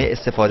هیچ گونه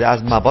استفاده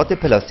از مواد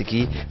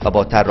پلاستیکی و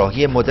با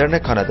طراحی مدرن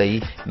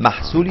کانادایی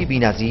محصولی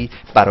بی‌نظیر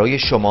برای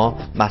شما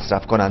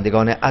مصرف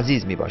کنندگان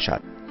عزیز می باشد.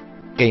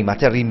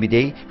 قیمت ریم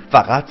بیدی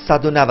فقط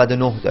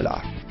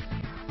 $199.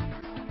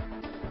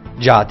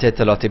 جهت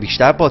اطلاعات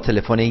بیشتر با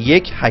تلفن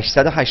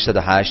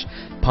 1-888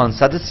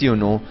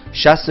 539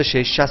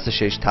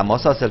 6666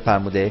 تماس حاصل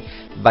فرموده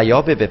و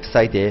یا به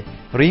وبسایت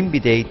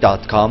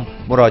rimbidey.com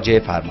مراجعه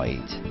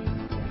فرمایید.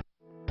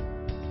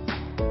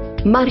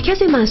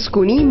 مرکز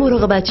مسکونی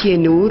مراقبتی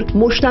نور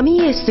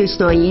مجتمع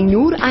استثنایی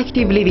نور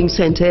اکتیو لیوینگ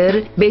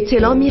سنتر به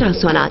اطلاع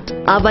می‌رساند.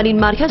 اولین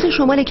مرکز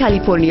شمال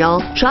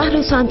کالیفرنیا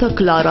شهر سانتا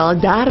کلارا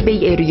در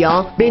بی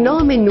اریا به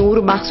نام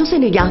نور مخصوص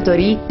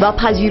نگهداری و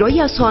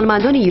پذیرایی از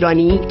سالمندان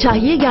ایرانی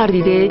تهیه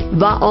گردیده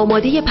و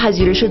آماده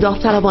پذیرش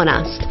داوطلبان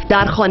است.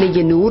 در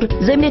خانه نور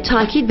ضمن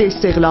تاکید به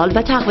استقلال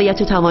و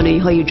تقویت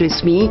توانایی‌های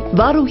جسمی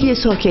و روحی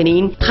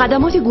ساکنین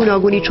خدمات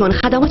گوناگونی چون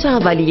خدمات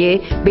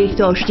اولیه،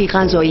 بهداشتی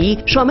غذایی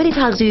شامل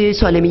تغذیه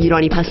سالم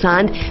ایرانی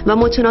پسند و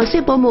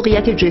متناسب با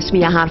موقعیت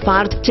جسمی هر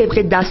فرد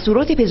طبق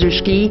دستورات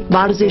پزشکی،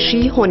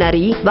 ورزشی،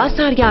 هنری و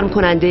سرگرم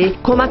کننده،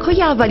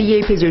 کمک‌های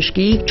اولیه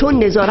پزشکی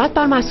چون نظارت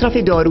بر مصرف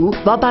دارو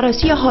و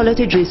بررسی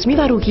حالات جسمی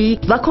و روحی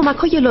و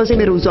کمک‌های لازم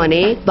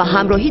روزانه و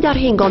همراهی در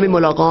هنگام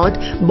ملاقات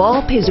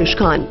با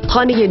پزشکان.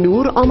 خانه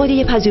نور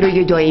آماده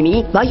پذیرایی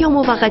دائمی و یا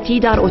موقتی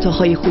در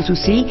اتاق‌های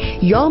خصوصی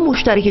یا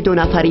مشترک 2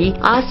 نفری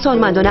از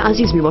سالمندان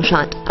عزیز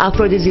میباشند.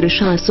 افراد زیر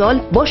 60 سال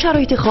با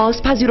شرایط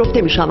خاص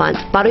پذیرفته میشوند.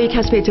 برای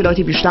کسب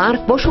اطلاعاتی بیشتر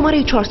با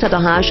شماره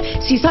 408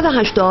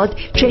 380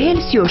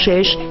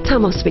 4036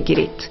 تماس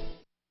بگیرید.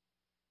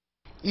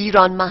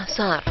 ایران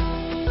محصر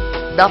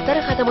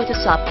دفتر خدمات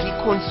ثبتی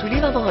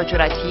کنسولی و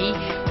مهاجرتی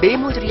به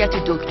مدیریت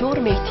دکتر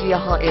مهدی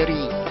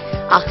حائری.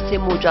 اخذ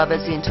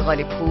مجوز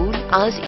انتقال پول از